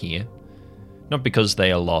 belong here. Not because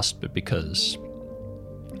they are lost, but because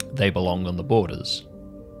they belong on the borders.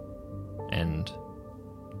 And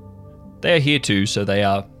they are here too, so they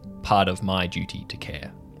are part of my duty to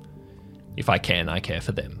care. If I can, I care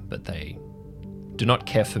for them, but they do not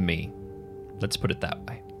care for me. Let's put it that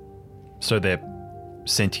way. So they're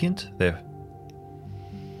sentient?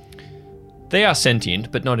 They are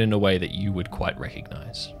sentient, but not in a way that you would quite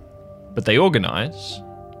recognize. But they organize.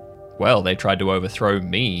 Well, they tried to overthrow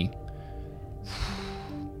me.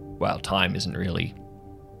 Well, time isn't really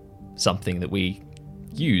something that we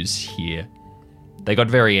use here. They got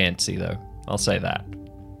very antsy, though. I'll say that.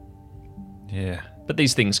 Yeah. But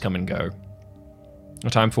these things come and go. A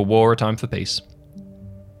time for war, a time for peace.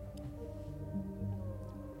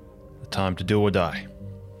 A time to do or die.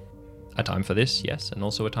 A time for this, yes, and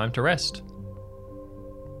also a time to rest.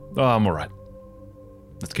 Oh, I'm alright.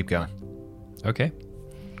 Let's keep going. Okay.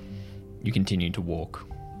 You continue to walk.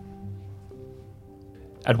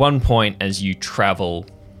 At one point, as you travel,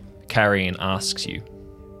 Carrion asks you,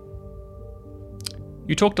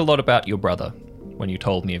 "You talked a lot about your brother when you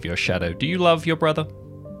told me of your shadow. Do you love your brother?"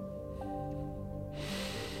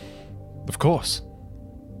 Of course.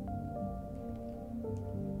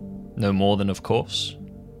 No more than of course?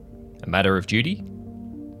 A matter of duty?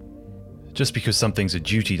 Just because something's a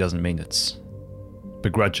duty doesn't mean it's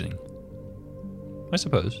begrudging. I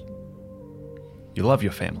suppose. You love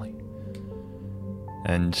your family.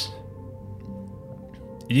 And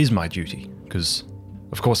it is my duty, because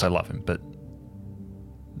of course I love him, but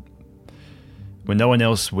when no one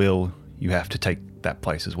else will, you have to take that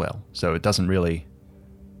place as well. So it doesn't really...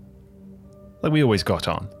 Like, we always got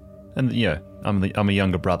on. And, yeah, I'm a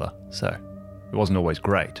younger brother, so it wasn't always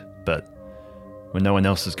great, but when no one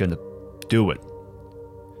else is going to do it,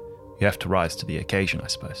 you have to rise to the occasion, I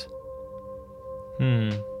suppose.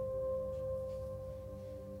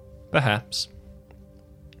 Perhaps.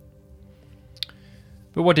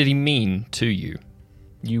 But what did he mean to you?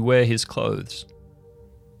 You wear his clothes.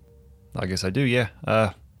 I guess I do,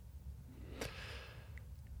 yeah.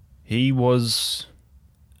 He was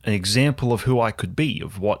an example of who I could be,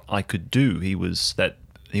 of what I could do. He was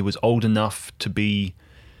old enough to be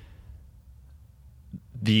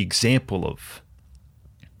the example of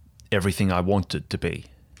everything I wanted to be.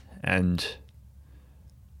 And,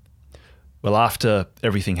 well, after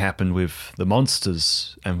everything happened with the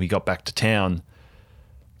monsters and we got back to town,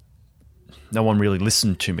 no one really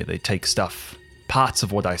listened to me. They'd take parts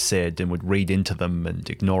of what I said and would read into them and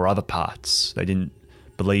ignore other parts. They didn't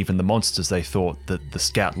believe in the monsters. They thought that the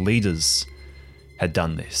scout leaders had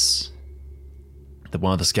done this. That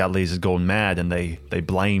one of the scout leaders had gone mad, and they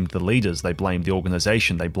blamed the leaders. They blamed the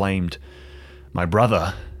organization. They blamed my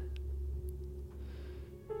brother.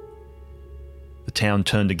 The town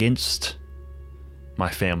turned against my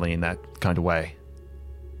family in that kind of way.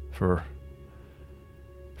 For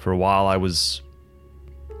a while, I was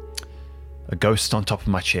a ghost on top of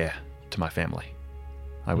my chair to my family.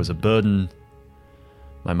 I was a burden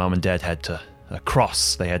my mum and dad a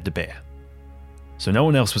cross they had to bear. So no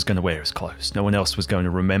one else was going to wear his clothes. No one else was going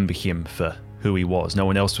to remember him for who he was. No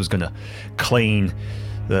one else was going to clean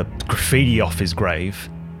the graffiti off his grave.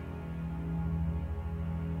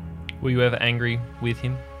 Were you ever angry with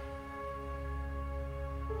him?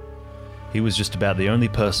 He was just about the only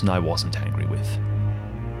person I wasn't angry with.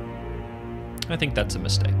 I think that's a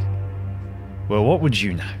mistake. Well, what would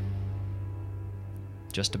you know?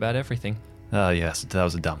 Just about everything. Oh, yes, that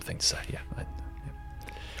was a dumb thing to say, yeah.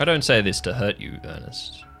 I don't say this to hurt you,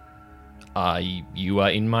 Ernest. You are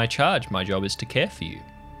in my charge. My job is to care for you.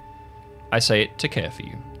 I say it to care for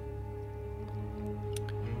you.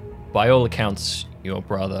 By all accounts, your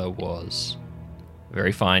brother was a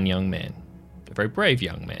very fine young man, a very brave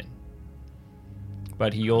young man.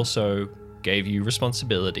 But he also gave you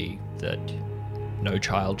responsibility that no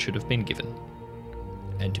child should have been given.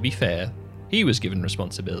 And to be fair, he was given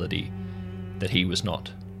responsibility that he was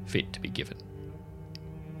not fit to be given.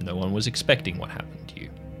 No one was expecting what happened to you.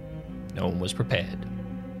 No one was prepared.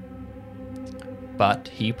 But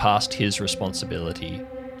he passed his responsibility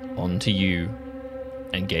on to you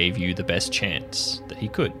and gave you the best chance that he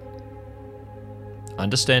could.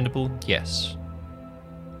 Understandable? Yes.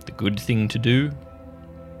 The good thing to do?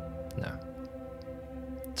 No.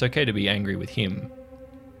 It's okay to be angry with him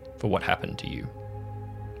for what happened to you,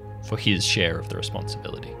 for his share of the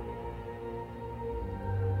responsibility.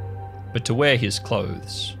 But to wear his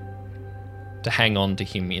clothes, to hang on to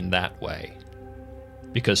him in that way,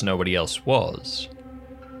 because nobody else was,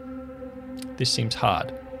 this seems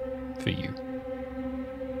hard for you.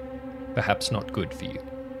 Perhaps not good for you.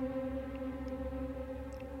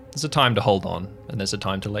 There's a time to hold on, and there's a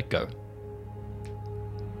time to let go.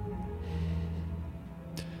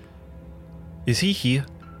 Is he here?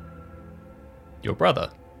 Your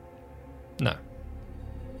brother? No.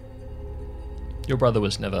 Your brother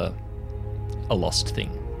was never a lost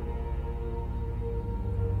thing.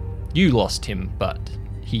 You lost him, but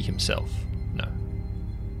he himself, no.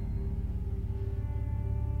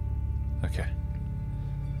 Okay.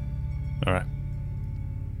 All right.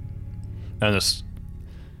 Ernest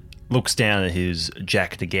looks down at his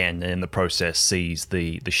jacket again, and in the process sees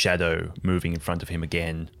the shadow moving in front of him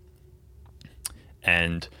again.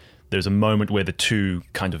 And there's a moment where the two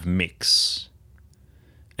kind of mix,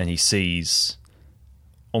 and he sees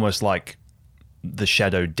almost like the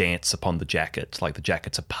shadow dance upon the jacket, like the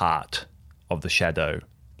jacket's a part of the shadow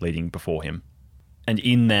leading before him. And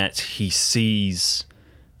in that, he sees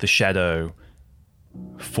the shadow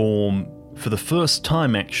form, for the first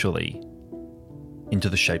time actually, into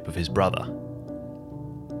the shape of his brother.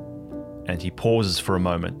 And he pauses for a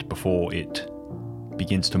moment before it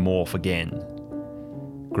begins to morph again,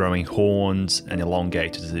 growing horns and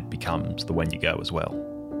elongated as it becomes the Wendigo as well.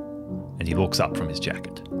 And he looks up from his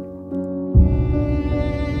jacket.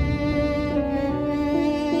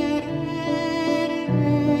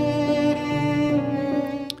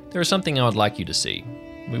 There is something I would like you to see.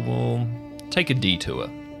 We will take a detour.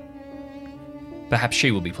 Perhaps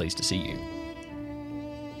she will be pleased to see you.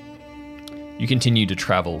 You continue to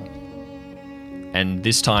travel, and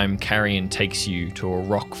this time Carrion takes you to a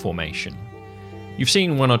rock formation. You've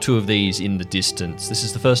seen one or two of these in the distance. This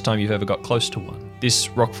is the first time you've ever got close to one. This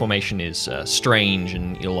rock formation is strange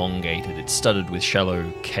and elongated. It's studded with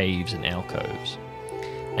shallow caves and alcoves.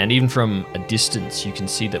 And even from a distance, you can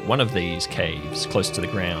see that one of these caves, close to the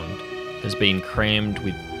ground, has been crammed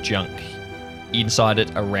with junk. Inside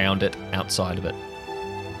it, around it, outside of it.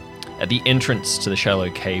 At the entrance to the shallow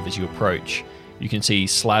cave as you approach, you can see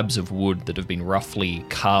slabs of wood that have been roughly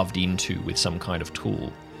carved into with some kind of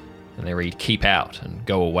tool. And they read, "Keep out and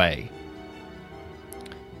go away."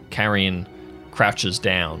 Carrion crouches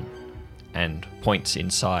down and points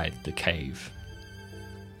inside the cave.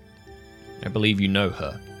 I believe you know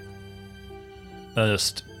her.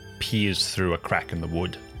 Ernest peers through a crack in the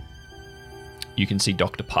wood. You can see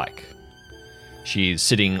Dr. Pike. She is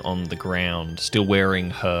sitting on the ground, still wearing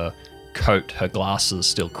her coat, her glasses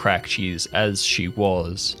still cracked. She is as she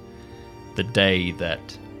was the day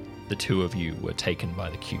that the two of you were taken by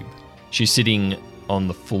the cube. She's sitting on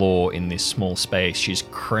the floor in this small space. She's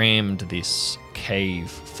crammed this cave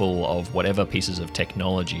full of whatever pieces of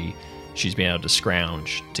technology she's been able to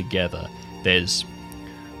scrounge together. There's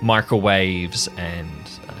microwaves and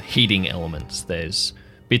heating elements. There's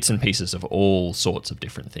bits and pieces of all sorts of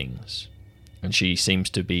different things. And she seems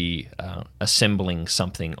to be assembling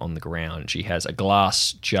something on the ground. She has a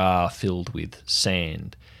glass jar filled with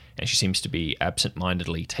sand, and she seems to be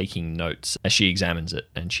absent-mindedly taking notes as she examines it,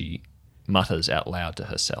 and she mutters out loud to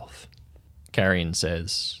herself. Carrion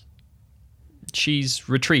says, "She's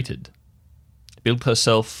retreated, built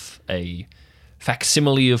herself a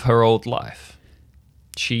facsimile of her old life.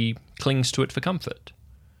 She clings to it for comfort.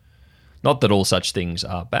 Not that all such things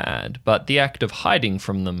are bad, but the act of hiding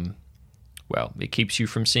from them, well, it keeps you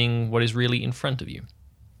from seeing what is really in front of you.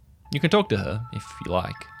 You can talk to her if you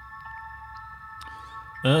like."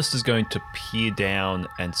 Ernest is going to peer down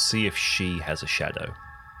and see if she has a shadow.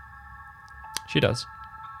 She does.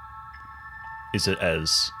 Is it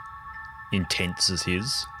as intense as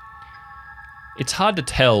his? It's hard to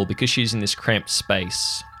tell because she's in this cramped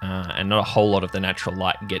space and not a whole lot of the natural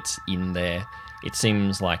light gets in there. It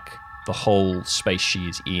seems like the whole space she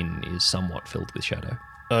is in is somewhat filled with shadow.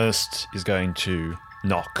 Ernest is going to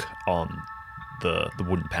knock on the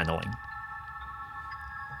wooden paneling.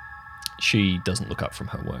 She doesn't look up from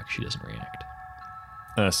her work. She doesn't react.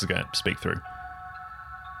 Ernest is going to speak through.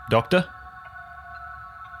 "Doctor?"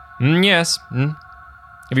 Yes.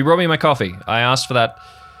 Have you brought me my coffee? I asked for that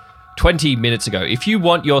 20 minutes ago. If you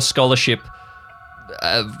want your scholarship,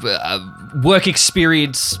 work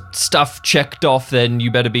experience stuff checked off, then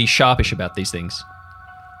you better be sharpish about these things.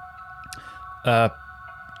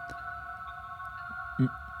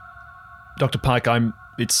 Dr. Pike,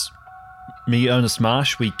 it's me, Ernest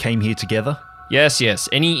Marsh. We came here together. Yes.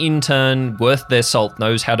 Any intern worth their salt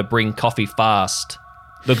knows how to bring coffee fast.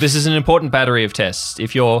 Look, this is an important battery of tests.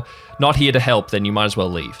 If you're not here to help, then you might as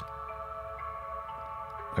well leave.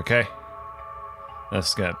 Okay. Ernest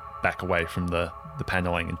is going to back away from the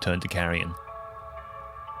paneling and turn to Carrion.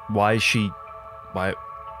 Why is she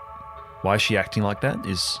acting like that?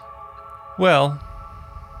 Well,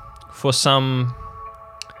 for some,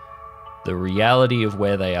 the reality of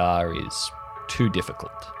where they are is too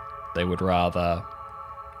difficult. They would rather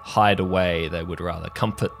hide away. They would rather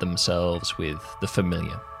comfort themselves with the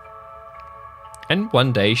familiar. And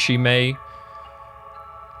one day she may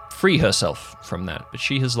free herself from that, but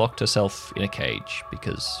she has locked herself in a cage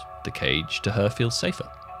because the cage to her feels safer.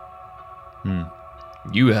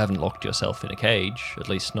 You haven't locked yourself in a cage, at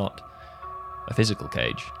least not a physical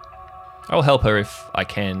cage. I'll help her if I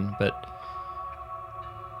can, but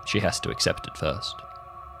she has to accept it first.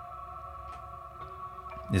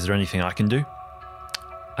 Is there anything I can do?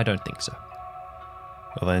 I don't think so.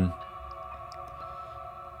 Well then,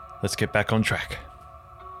 let's get back on track.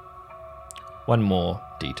 One more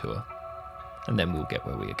detour, and then we'll get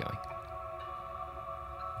where we are going.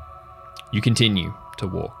 You continue to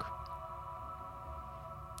walk.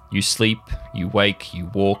 You sleep, you wake, you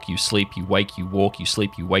walk, you sleep, you wake, you walk, you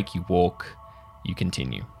sleep, you wake, you walk. You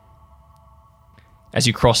continue. As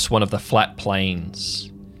you cross one of the flat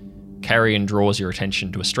plains, Carrion draws your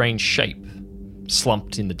attention to a strange shape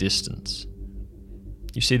slumped in the distance.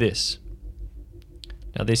 You see this.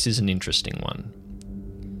 Now this is an interesting one.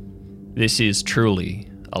 This is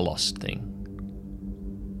truly a lost thing.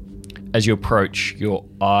 As you approach, your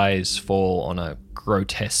eyes fall on a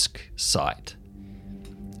grotesque sight.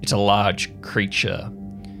 It's a large creature.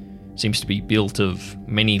 Seems to be built of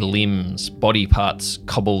many limbs, body parts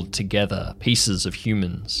cobbled together, pieces of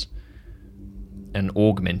humans, and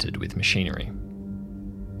augmented with machinery.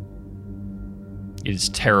 It is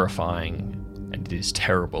terrifying, and it is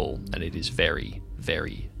terrible, and it is very,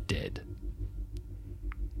 very dead.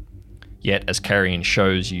 Yet, as Carrion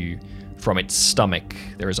shows you, from its stomach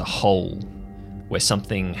there is a hole where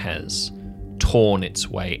something has torn its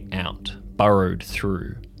way out, burrowed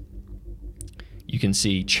through. You can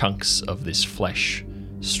see chunks of this flesh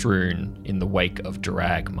strewn in the wake of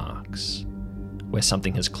drag marks, where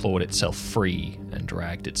something has clawed itself free and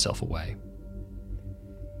dragged itself away.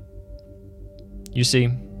 You see,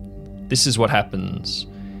 this is what happens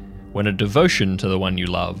when a devotion to the one you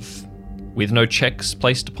love, with no checks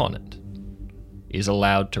placed upon it, is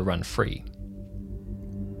allowed to run free.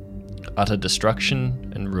 Utter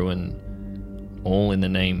destruction and ruin, all in the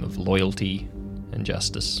name of loyalty and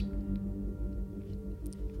justice.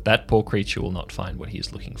 That poor creature will not find what he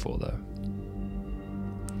is looking for, though.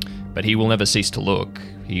 But he will never cease to look.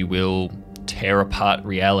 He will tear apart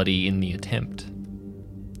reality in the attempt.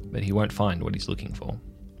 But he won't find what he's looking for.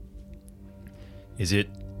 Is it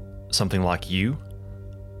something like you?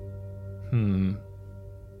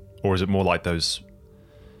 Or is it more like those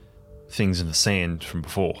things in the sand from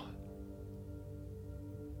before?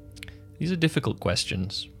 These are difficult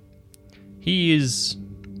questions. He is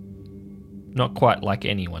not quite like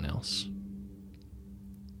anyone else.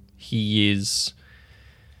 He is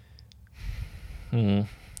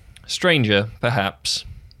stranger, perhaps.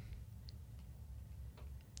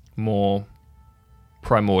 More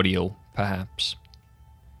primordial, perhaps.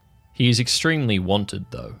 He is extremely wanted,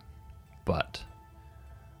 though, but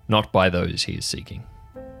not by those he is seeking.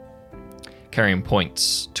 Carrion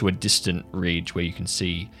points to a distant ridge where you can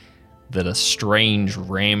see that a strange,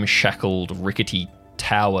 ramshackled, rickety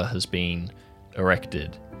tower has been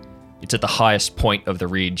erected. It's at the highest point of the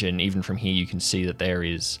ridge, and even from here you can see that there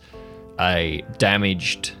is a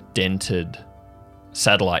damaged, dented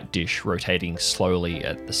satellite dish rotating slowly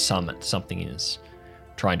at the summit. Something is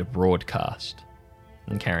trying to broadcast.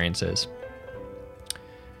 And Carrion says,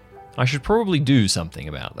 I should probably do something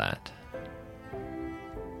about that.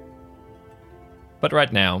 But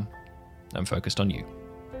right now, I'm focused on you.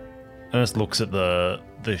 Ernest looks at the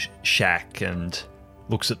shack and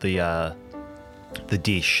looks at the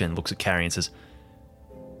dish and looks at Carrie and says,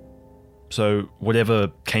 so whatever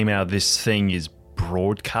came out of this thing is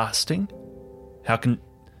broadcasting? How can...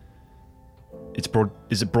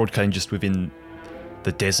 Is it broadcasting just within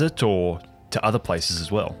the desert or to other places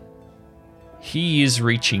as well? He is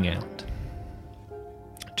reaching out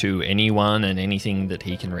to anyone and anything that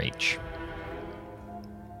he can reach.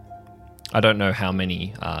 I don't know how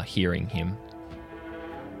many are hearing him,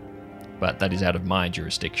 but that is out of my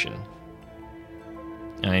jurisdiction.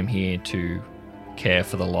 I am here to care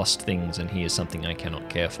for the lost things, and he is something I cannot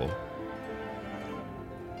care for.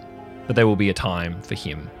 But there will be a time for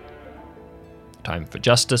him. A time for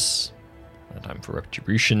justice, a time for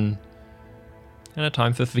retribution, and a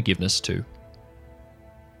time for forgiveness too.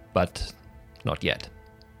 But not yet.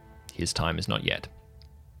 His time is not yet.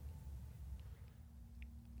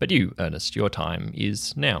 But you, Ernest, your time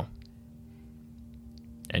is now.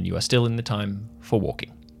 And you are still in the time for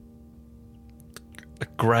walking.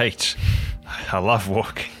 Great. I love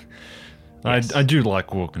walking. Yes. I do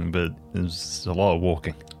like walking, but there's a lot of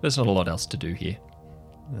walking. There's not a lot else to do here.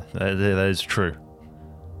 That is true.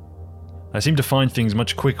 I seem to find things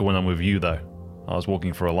much quicker when I'm with you, though. I was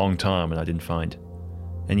walking for a long time and I didn't find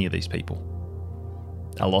any of these people.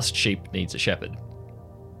 A lost sheep needs a shepherd.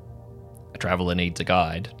 A traveller needs a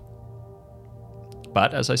guide.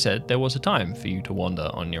 But, as I said, there was a time for you to wander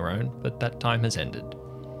on your own, but that time has ended.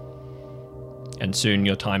 And soon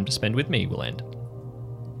your time to spend with me will end.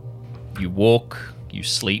 You walk, you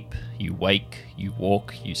sleep, you wake, you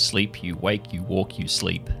walk, you sleep, you wake, you walk, you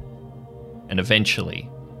sleep. And eventually,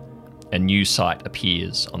 a new sight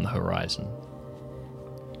appears on the horizon.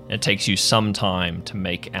 It takes you some time to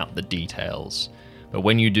make out the details, but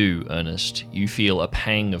when you do, Ernest, you feel a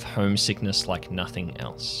pang of homesickness like nothing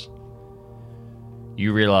else.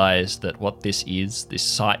 You realize that what this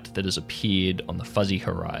sight that has appeared on the fuzzy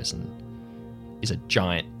horizon, is a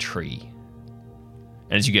giant tree.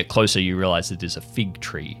 And as you get closer, you realize it is a fig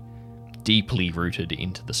tree, deeply rooted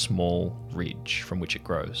into the small ridge from which it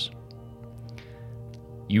grows.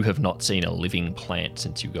 You have not seen a living plant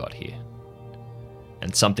since you got here.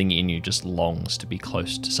 And something in you just longs to be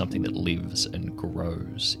close to something that lives and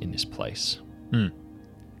grows in this place.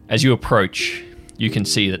 As you approach, you can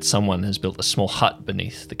see that someone has built a small hut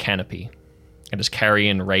beneath the canopy. And as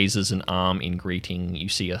Carrion raises an arm in greeting, you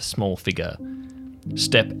see a small figure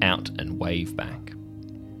step out and wave back.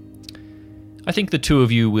 I think the two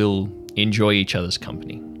of you will enjoy each other's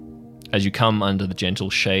company. As you come under the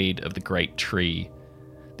gentle shade of the great tree,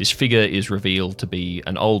 this figure is revealed to be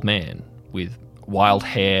an old man with wild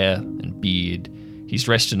hair and beard. He's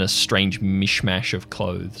dressed in a strange mishmash of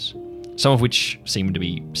clothes, some of which seem to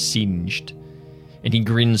be singed. And he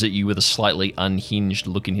grins at you with a slightly unhinged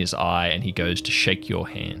look in his eye, and he goes to shake your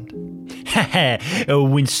hand.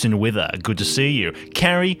 Winston Wither, good to see you.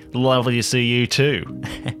 Carrie, lovely to see you too.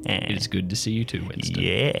 It is good to see you too, Winston.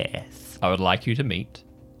 Yes. I would like you to meet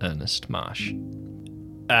Ernest Marsh.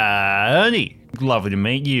 Ernie, lovely to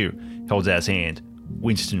meet you. Holds out his hand.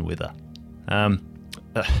 Winston Wither.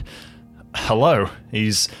 Hello.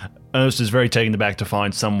 Ernest is very taken aback to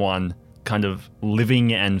find someone kind of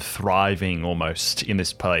living and thriving almost in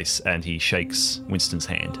this place, and he shakes Winston's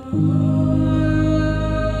hand.